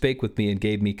Lord spake with me and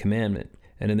gave me commandment."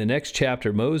 And in the next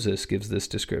chapter, Moses gives this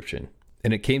description.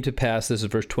 "And it came to pass," this is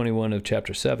verse 21 of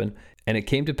chapter 7, "and it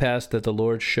came to pass that the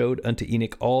Lord showed unto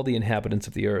Enoch all the inhabitants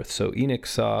of the earth." So Enoch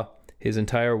saw his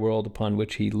entire world upon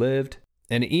which he lived.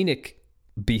 And Enoch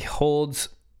beholds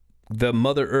the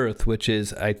Mother Earth, which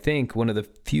is, I think, one of the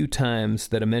few times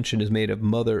that a mention is made of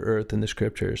Mother Earth in the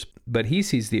Scriptures. But he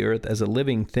sees the earth as a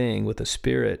living thing with a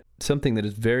spirit, something that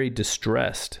is very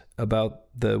distressed about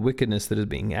the wickedness that is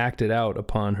being acted out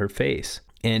upon her face.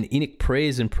 And Enoch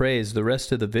prays and prays. The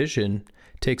rest of the vision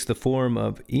takes the form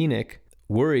of Enoch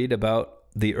worried about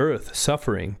the earth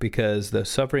suffering, because the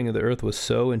suffering of the earth was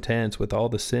so intense with all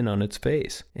the sin on its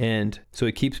face. And so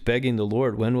he keeps begging the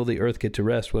Lord, when will the earth get to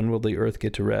rest? When will the earth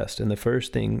get to rest? And the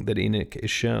first thing that Enoch is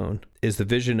shown is the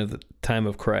vision of the time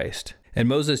of Christ. And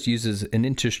Moses uses an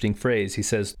interesting phrase. He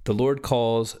says, "The Lord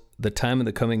calls the time of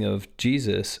the coming of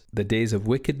Jesus the days of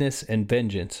wickedness and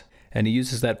vengeance." And he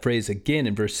uses that phrase again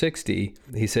in verse 60.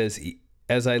 He says,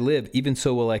 "As I live, even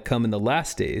so will I come in the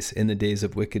last days, in the days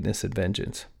of wickedness and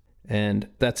vengeance." And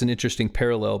that's an interesting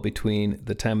parallel between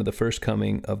the time of the first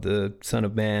coming of the Son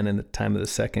of Man and the time of the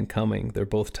second coming. They're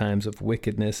both times of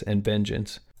wickedness and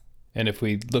vengeance. And if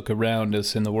we look around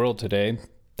us in the world today,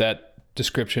 that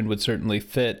description would certainly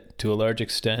fit to a large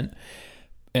extent,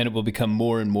 and it will become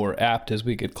more and more apt as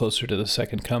we get closer to the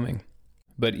second coming.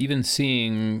 But even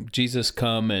seeing Jesus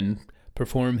come and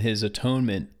perform his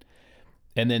atonement,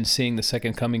 and then seeing the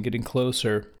second coming getting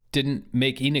closer, didn't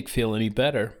make Enoch feel any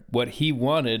better. What he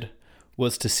wanted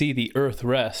was to see the earth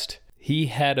rest. He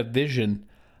had a vision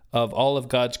of all of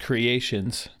God's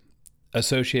creations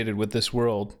associated with this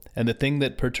world, and the thing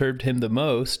that perturbed him the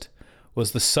most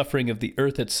was the suffering of the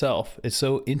earth itself. It's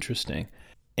so interesting.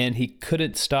 And he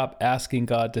couldn't stop asking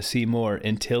God to see more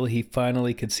until he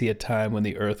finally could see a time when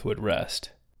the earth would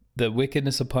rest. The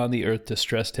wickedness upon the earth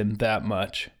distressed him that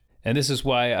much. And this is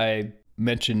why I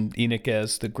mentioned Enoch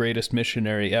as the greatest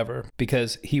missionary ever,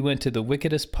 because he went to the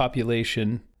wickedest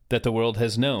population that the world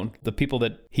has known. The people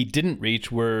that he didn't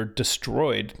reach were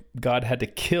destroyed. God had to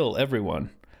kill everyone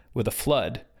with a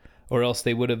flood, or else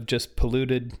they would have just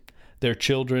polluted their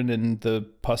children and the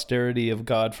posterity of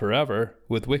God forever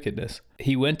with wickedness.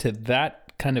 He went to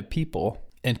that kind of people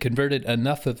and converted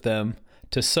enough of them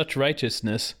to such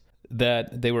righteousness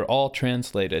that they were all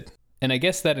translated. And I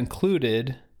guess that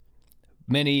included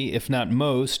many, if not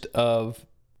most, of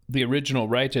the original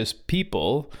righteous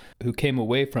people who came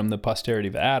away from the posterity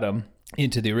of Adam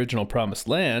into the original promised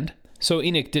land. So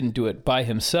Enoch didn't do it by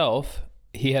himself.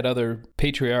 He had other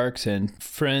patriarchs and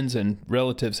friends and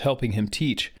relatives helping him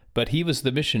teach, but he was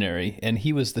the missionary and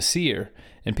he was the seer,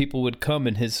 and people would come,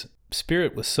 and his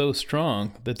spirit was so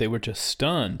strong that they were just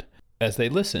stunned as they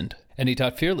listened. And he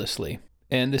taught fearlessly.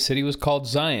 And the city was called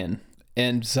Zion.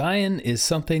 And Zion is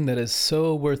something that is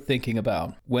so worth thinking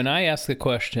about. When I ask the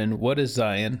question, what is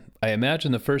Zion? I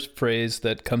imagine the first phrase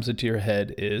that comes into your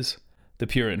head is the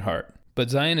pure in heart. But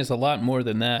Zion is a lot more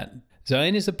than that.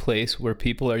 Zion is a place where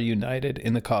people are united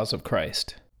in the cause of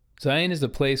Christ. Zion is a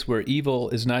place where evil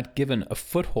is not given a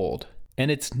foothold.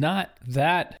 And it's not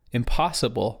that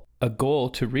impossible a goal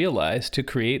to realize, to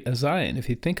create a Zion. If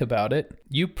you think about it,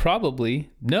 you probably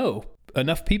know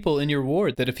enough people in your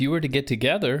ward that if you were to get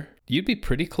together, you'd be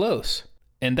pretty close.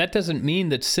 And that doesn't mean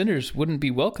that sinners wouldn't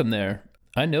be welcome there.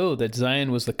 I know that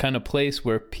Zion was the kind of place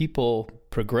where people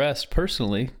progressed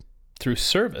personally through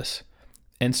service.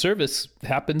 And service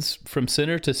happens from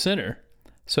sinner to sinner.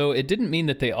 So it didn't mean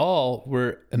that they all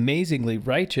were amazingly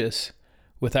righteous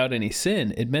without any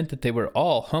sin, it meant that they were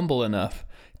all humble enough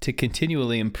to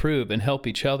continually improve and help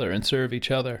each other and serve each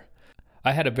other.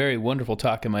 I had a very wonderful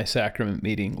talk in my sacrament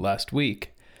meeting last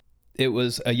week. It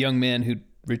was a young man who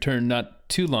returned not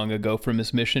too long ago from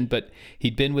his mission, but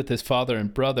he'd been with his father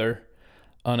and brother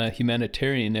on a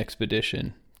humanitarian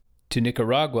expedition to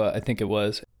Nicaragua, I think it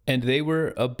was, and they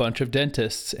were a bunch of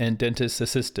dentists and dentist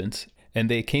assistants, and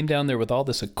they came down there with all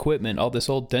this equipment, all this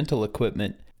old dental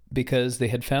equipment, because they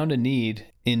had found a need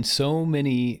in so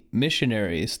many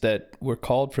missionaries that were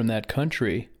called from that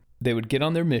country. They would get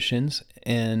on their missions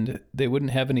and they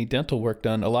wouldn't have any dental work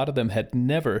done. A lot of them had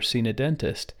never seen a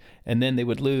dentist, and then they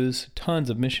would lose tons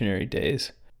of missionary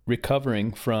days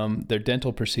recovering from their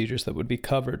dental procedures that would be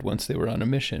covered once they were on a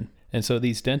mission. And so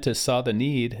these dentists saw the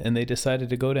need, and they decided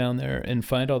to go down there and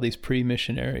find all these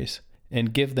pre-missionaries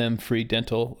and give them free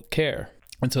dental care.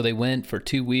 And so they went for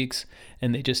 2 weeks,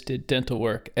 and they just did dental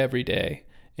work every day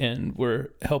and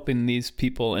were helping these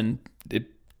people. And it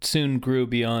soon grew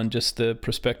beyond just the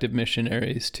prospective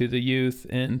missionaries to the youth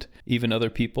and even other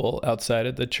people outside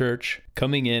of the church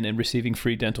coming in and receiving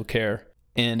free dental care.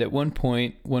 And at one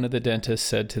point, one of the dentists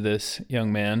said to this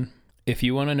young man, "If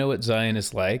you want to know what Zion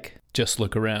is like, just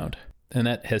look around." And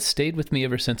that has stayed with me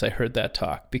ever since I heard that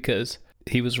talk, because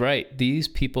he was right. These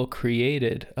people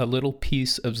created a little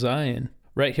piece of Zion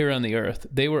right here on the earth.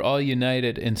 They were all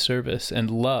united in service and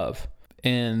love.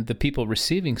 And the people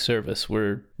receiving service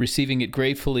were receiving it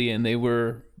gratefully, and they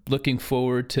were looking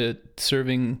forward to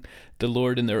serving the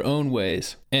Lord in their own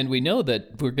ways. And we know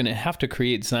that we're going to have to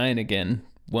create Zion again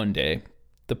one day.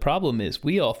 The problem is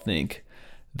we all think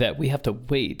that we have to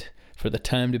wait for the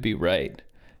time to be right.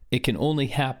 It can only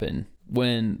happen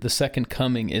when the second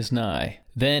coming is nigh.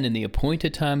 Then in the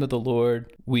appointed time of the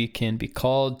Lord, we can be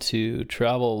called to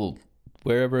travel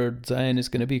wherever Zion is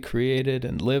going to be created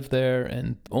and live there,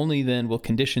 and only then will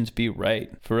conditions be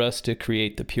right for us to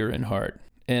create the pure in heart.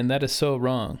 And that is so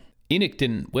wrong. Enoch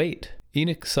didn't wait.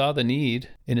 Enoch saw the need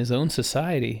in his own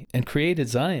society and created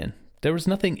Zion. There was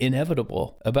nothing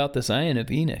inevitable about the Zion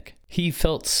of Enoch. He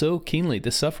felt so keenly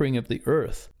the suffering of the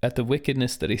earth at the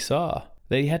wickedness that he saw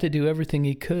that he had to do everything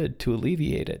he could to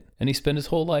alleviate it. And he spent his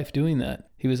whole life doing that.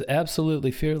 He was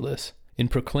absolutely fearless in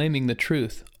proclaiming the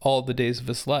truth all the days of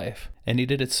his life. And he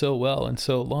did it so well and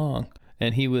so long.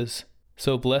 And he was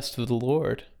so blessed with the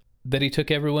Lord that he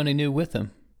took everyone he knew with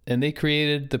him. And they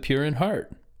created the pure in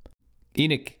heart.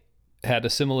 Enoch had a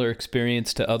similar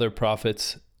experience to other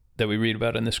prophets that we read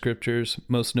about in the scriptures,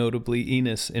 most notably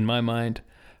Enos, in my mind,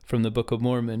 from the Book of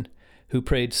Mormon, who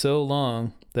prayed so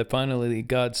long that finally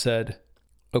God said,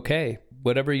 "Okay,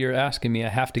 whatever you're asking me, I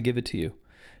have to give it to you."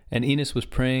 And Enos was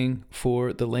praying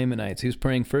for the Lamanites. He was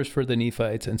praying first for the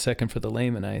Nephites and second for the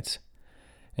Lamanites.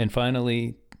 And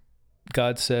finally,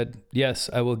 God said, "Yes,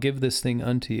 I will give this thing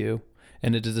unto you.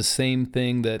 And it is the same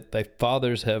thing that thy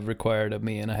fathers have required of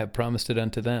me, and I have promised it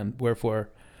unto them. Wherefore,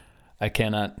 I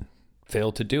cannot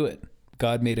fail to do it."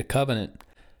 God made a covenant.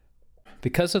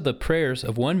 Because of the prayers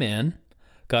of one man,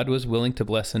 God was willing to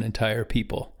bless an entire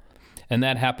people. And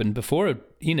that happened before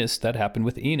Enos, that happened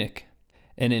with Enoch.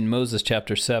 And in Moses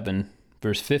chapter 7,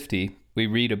 verse 50, we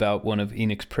read about one of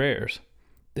Enoch's prayers,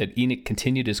 that Enoch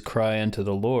continued his cry unto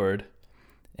the Lord,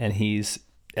 and he's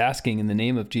asking in the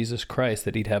name of Jesus Christ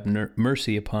that he'd have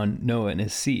mercy upon Noah and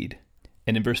his seed.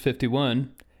 And in verse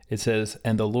 51, it says,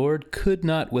 "And the Lord could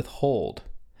not withhold,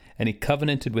 and he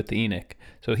covenanted with Enoch."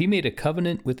 So he made a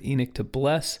covenant with Enoch to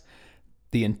bless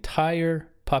the entire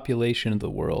population of the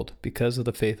world because of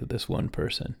the faith of this one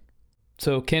person.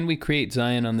 So can we create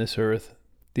Zion on this earth?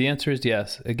 The answer is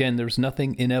yes. Again, there's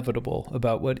nothing inevitable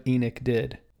about what Enoch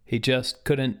did. He just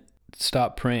couldn't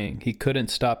stop praying. He couldn't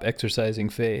stop exercising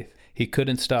faith. He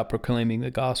couldn't stop proclaiming the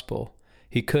gospel.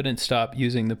 He couldn't stop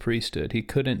using the priesthood. He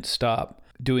couldn't stop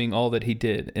doing all that he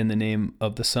did in the name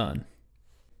of the Son.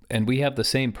 And we have the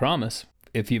same promise.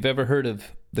 If you've ever heard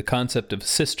of the concept of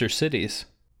sister cities,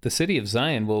 the city of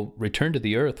Zion will return to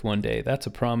the earth one day. That's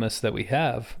a promise that we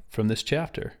have from this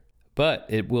chapter. But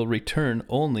it will return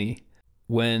only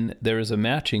when there is a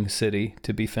matching city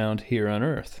to be found here on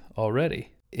earth already.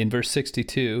 In verse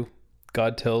 62,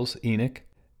 God tells Enoch,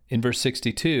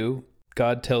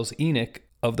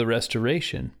 of the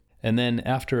restoration. And then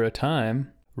after a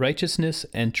time, "Righteousness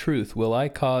and truth will I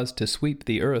cause to sweep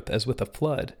the earth as with a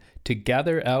flood, to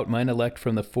gather out mine elect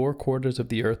from the four quarters of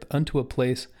the earth unto a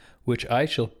place which I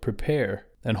shall prepare,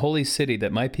 an holy city,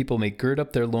 that my people may gird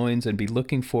up their loins and be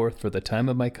looking forth for the time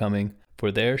of my coming.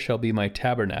 For there shall be my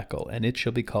tabernacle, and it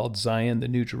shall be called Zion, the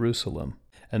New Jerusalem.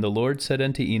 And the Lord said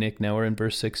unto Enoch," now we're in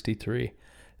verse 63,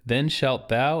 "Then shalt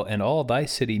thou and all thy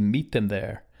city meet them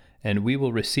there, and we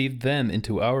will receive them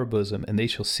into our bosom, and they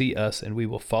shall see us, and we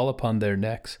will fall upon their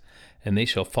necks, and they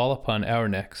shall fall upon our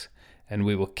necks, and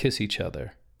we will kiss each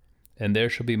other. And there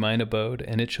shall be mine abode,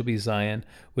 and it shall be Zion,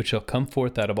 which shall come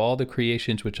forth out of all the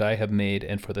creations which I have made,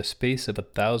 and for the space of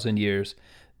 1,000 years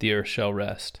the earth shall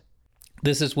rest."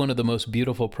 This is one of the most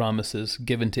beautiful promises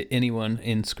given to anyone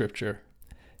in Scripture.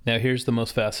 Now here's the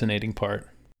most fascinating part.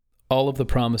 All of the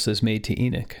promises made to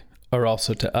Enoch are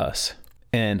also to us,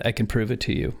 and I can prove it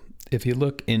to you. If you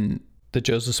look in the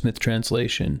Joseph Smith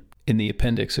translation in the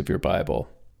appendix of your Bible,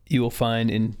 you will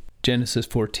find in Genesis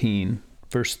 14,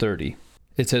 verse 30,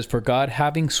 it says, "For God,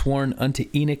 having sworn unto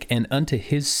Enoch and unto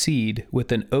his seed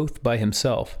with an oath by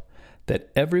himself, that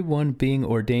every one being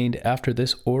ordained after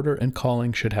this order and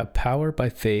calling should have power by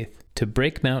faith to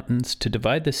break mountains, to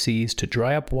divide the seas, to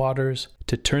dry up waters,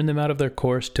 to turn them out of their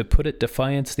course, to put at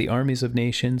defiance the armies of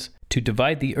nations, to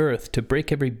divide the earth, to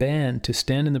break every band, to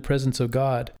stand in the presence of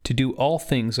God, to do all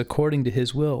things according to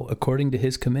his will, according to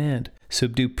his command,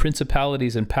 subdue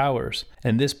principalities and powers,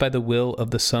 and this by the will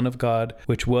of the Son of God,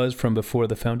 which was from before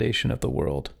the foundation of the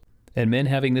world. And men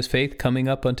having this faith coming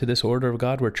up unto this order of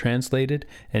God were translated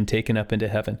and taken up into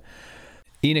heaven."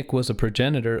 Enoch was a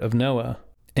progenitor of Noah,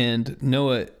 and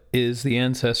Noah is the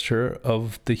ancestor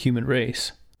of the human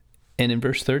race. And in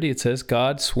verse 30 it says,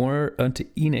 "God swore unto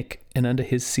Enoch and unto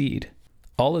his seed."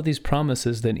 All of these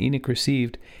promises that Enoch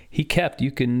received, he kept. You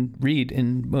can read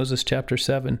in Moses chapter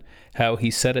 7 how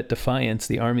he set at defiance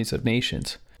the armies of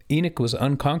nations. Enoch was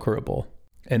unconquerable,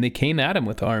 and they came at him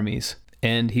with armies,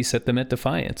 and he set them at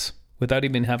defiance without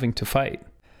even having to fight.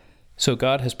 So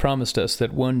God has promised us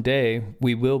that one day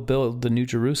we will build the New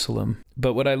Jerusalem.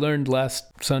 But what I learned last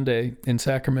Sunday in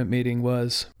sacrament meeting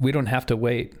was we don't have to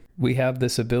wait. We have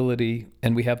this ability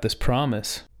and we have this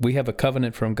promise. We have a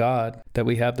covenant from God that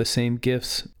we have the same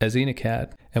gifts as Enoch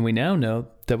had. And we now know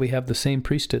that we have the same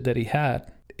priesthood that he had.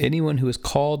 Anyone who is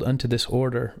called unto this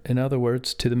order, in other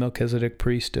words, to the Melchizedek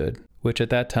priesthood, which at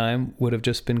that time would have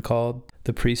just been called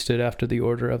the priesthood after the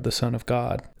order of the Son of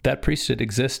God. That priesthood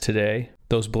exists today.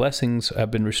 Those blessings have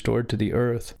been restored to the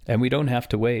earth, and we don't have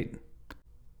to wait.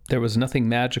 There was nothing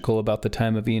magical about the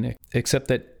time of Enoch, except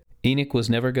that Enoch was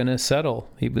never going to settle.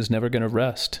 He was never going to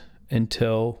rest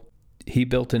until he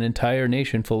built an entire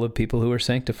nation full of people who were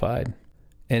sanctified.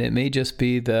 And it may just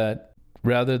be that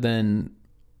rather than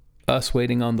us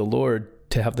waiting on the Lord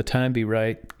to have the time be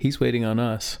right, he's waiting on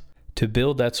us to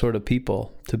build that sort of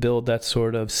people, to build that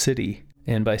sort of city.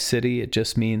 And by city, it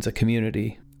just means a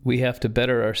community. We have to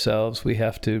better ourselves. We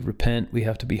have to repent. We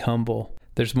have to be humble.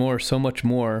 There's more, so much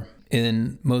more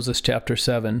in Moses chapter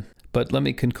 7. But let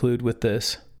me conclude with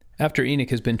this. After Enoch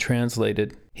has been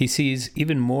translated, he sees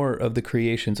even more of the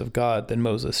creations of God than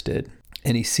Moses did.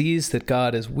 And he sees that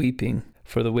God is weeping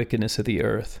for the wickedness of the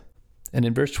earth. And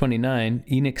in verse 29,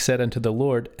 Enoch said unto the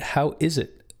Lord, "How is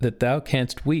it that thou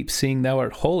canst weep, seeing thou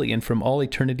art holy, and from all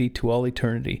eternity to all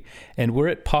eternity? And were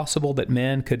it possible that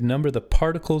man could number the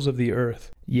particles of the earth,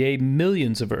 yea,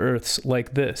 millions of earths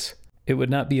like this, it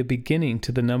would not be a beginning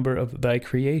to the number of thy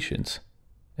creations.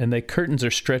 And thy curtains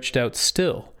are stretched out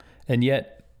still, and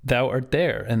yet thou art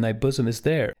there, and thy bosom is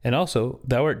there. And also,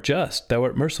 thou art just, thou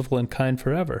art merciful and kind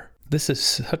forever." This is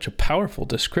such a powerful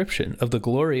description of the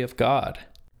glory of God.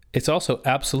 It's also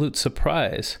absolute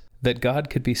surprise that God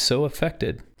could be so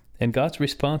affected. And God's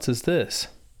response is this: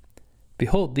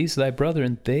 "Behold, these thy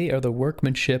brethren, they are the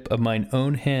workmanship of mine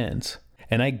own hands.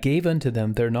 And I gave unto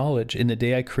them their knowledge in the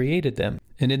day I created them.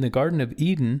 And in the Garden of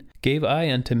Eden gave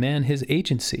I unto man his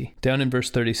agency." Down in verse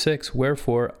 36,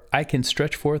 "Wherefore I can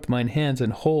stretch forth mine hands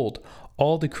and hold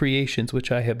all the creations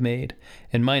which I have made,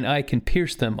 and mine eye can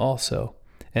pierce them also.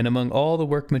 And among all the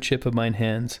workmanship of mine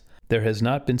hands, there has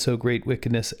not been so great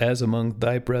wickedness as among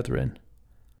thy brethren."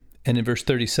 And in verse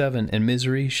 37, "And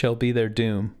misery shall be their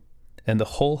doom, and the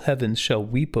whole heavens shall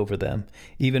weep over them,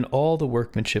 even all the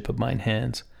workmanship of mine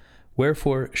hands.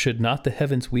 Wherefore should not the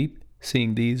heavens weep,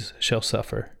 seeing these shall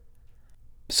suffer?"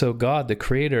 So God, the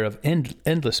creator of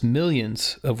endless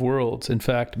millions of worlds, in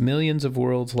fact, millions of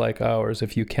worlds like ours,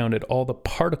 if you counted all the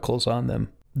particles on them,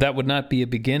 that would not be a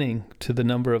beginning to the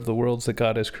number of the worlds that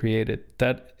God has created.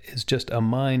 That is just a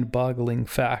mind-boggling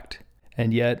fact.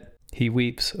 And yet, he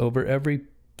weeps over every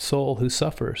soul who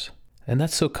suffers. And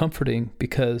that's so comforting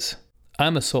because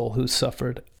I'm a soul who's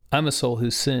suffered. I'm a soul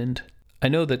who's sinned. I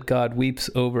know that God weeps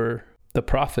over the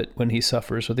prophet when he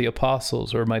suffers, or the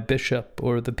apostles, or my bishop,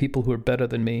 or the people who are better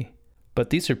than me. But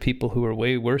these are people who are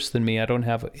way worse than me. I don't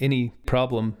have any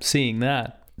problem seeing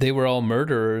that. They were all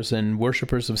murderers and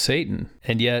worshipers of Satan.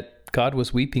 And yet God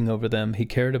was weeping over them. He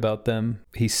cared about them.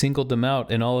 He singled them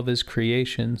out in all of his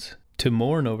creations to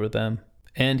mourn over them.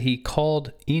 And he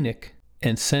called Enoch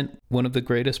and sent one of the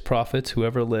greatest prophets who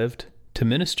ever lived to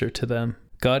minister to them.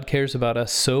 God cares about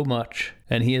us so much,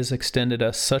 and he has extended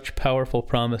us such powerful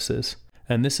promises.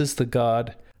 And this is the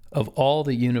God of all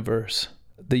the universe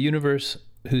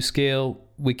whose scale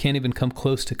we can't even come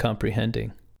close to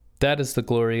comprehending. That is the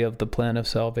glory of the plan of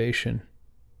salvation.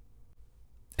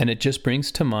 And it just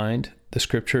brings to mind the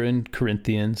scripture in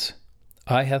Corinthians,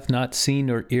 "Eye hath not seen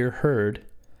nor ear heard,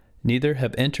 neither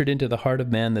have entered into the heart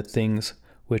of man the things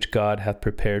which God hath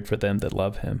prepared for them that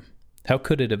love him." How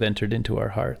could it have entered into our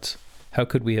hearts? How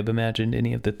could we have imagined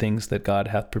any of the things that God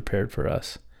hath prepared for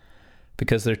us?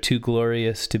 Because they're too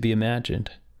glorious to be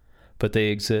imagined. But they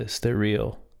exist, they're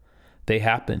real. They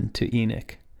happened to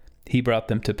Enoch. He brought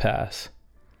them to pass.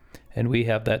 And we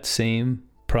have that same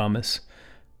promise.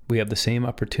 We have the same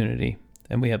opportunity,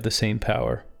 and we have the same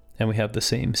power, and we have the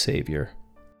same Savior.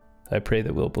 I pray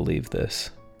that we'll believe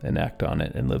this and act on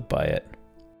it and live by it.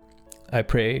 I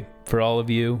pray for all of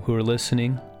you who are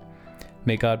listening.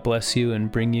 May God bless you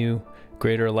and bring you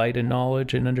greater light and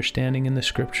knowledge and understanding in the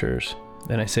scriptures.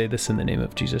 And I say this in the name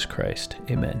of Jesus Christ.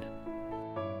 Amen.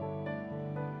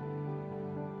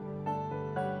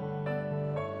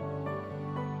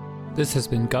 This has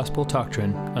been Gospel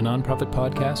Doctrine, a nonprofit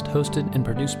podcast hosted and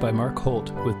produced by Mark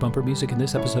Holt, with bumper music in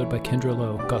this episode by Kendra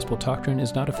Lowe. Gospel Doctrine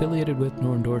is not affiliated with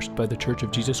nor endorsed by The Church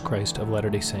of Jesus Christ of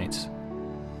Latter-day Saints.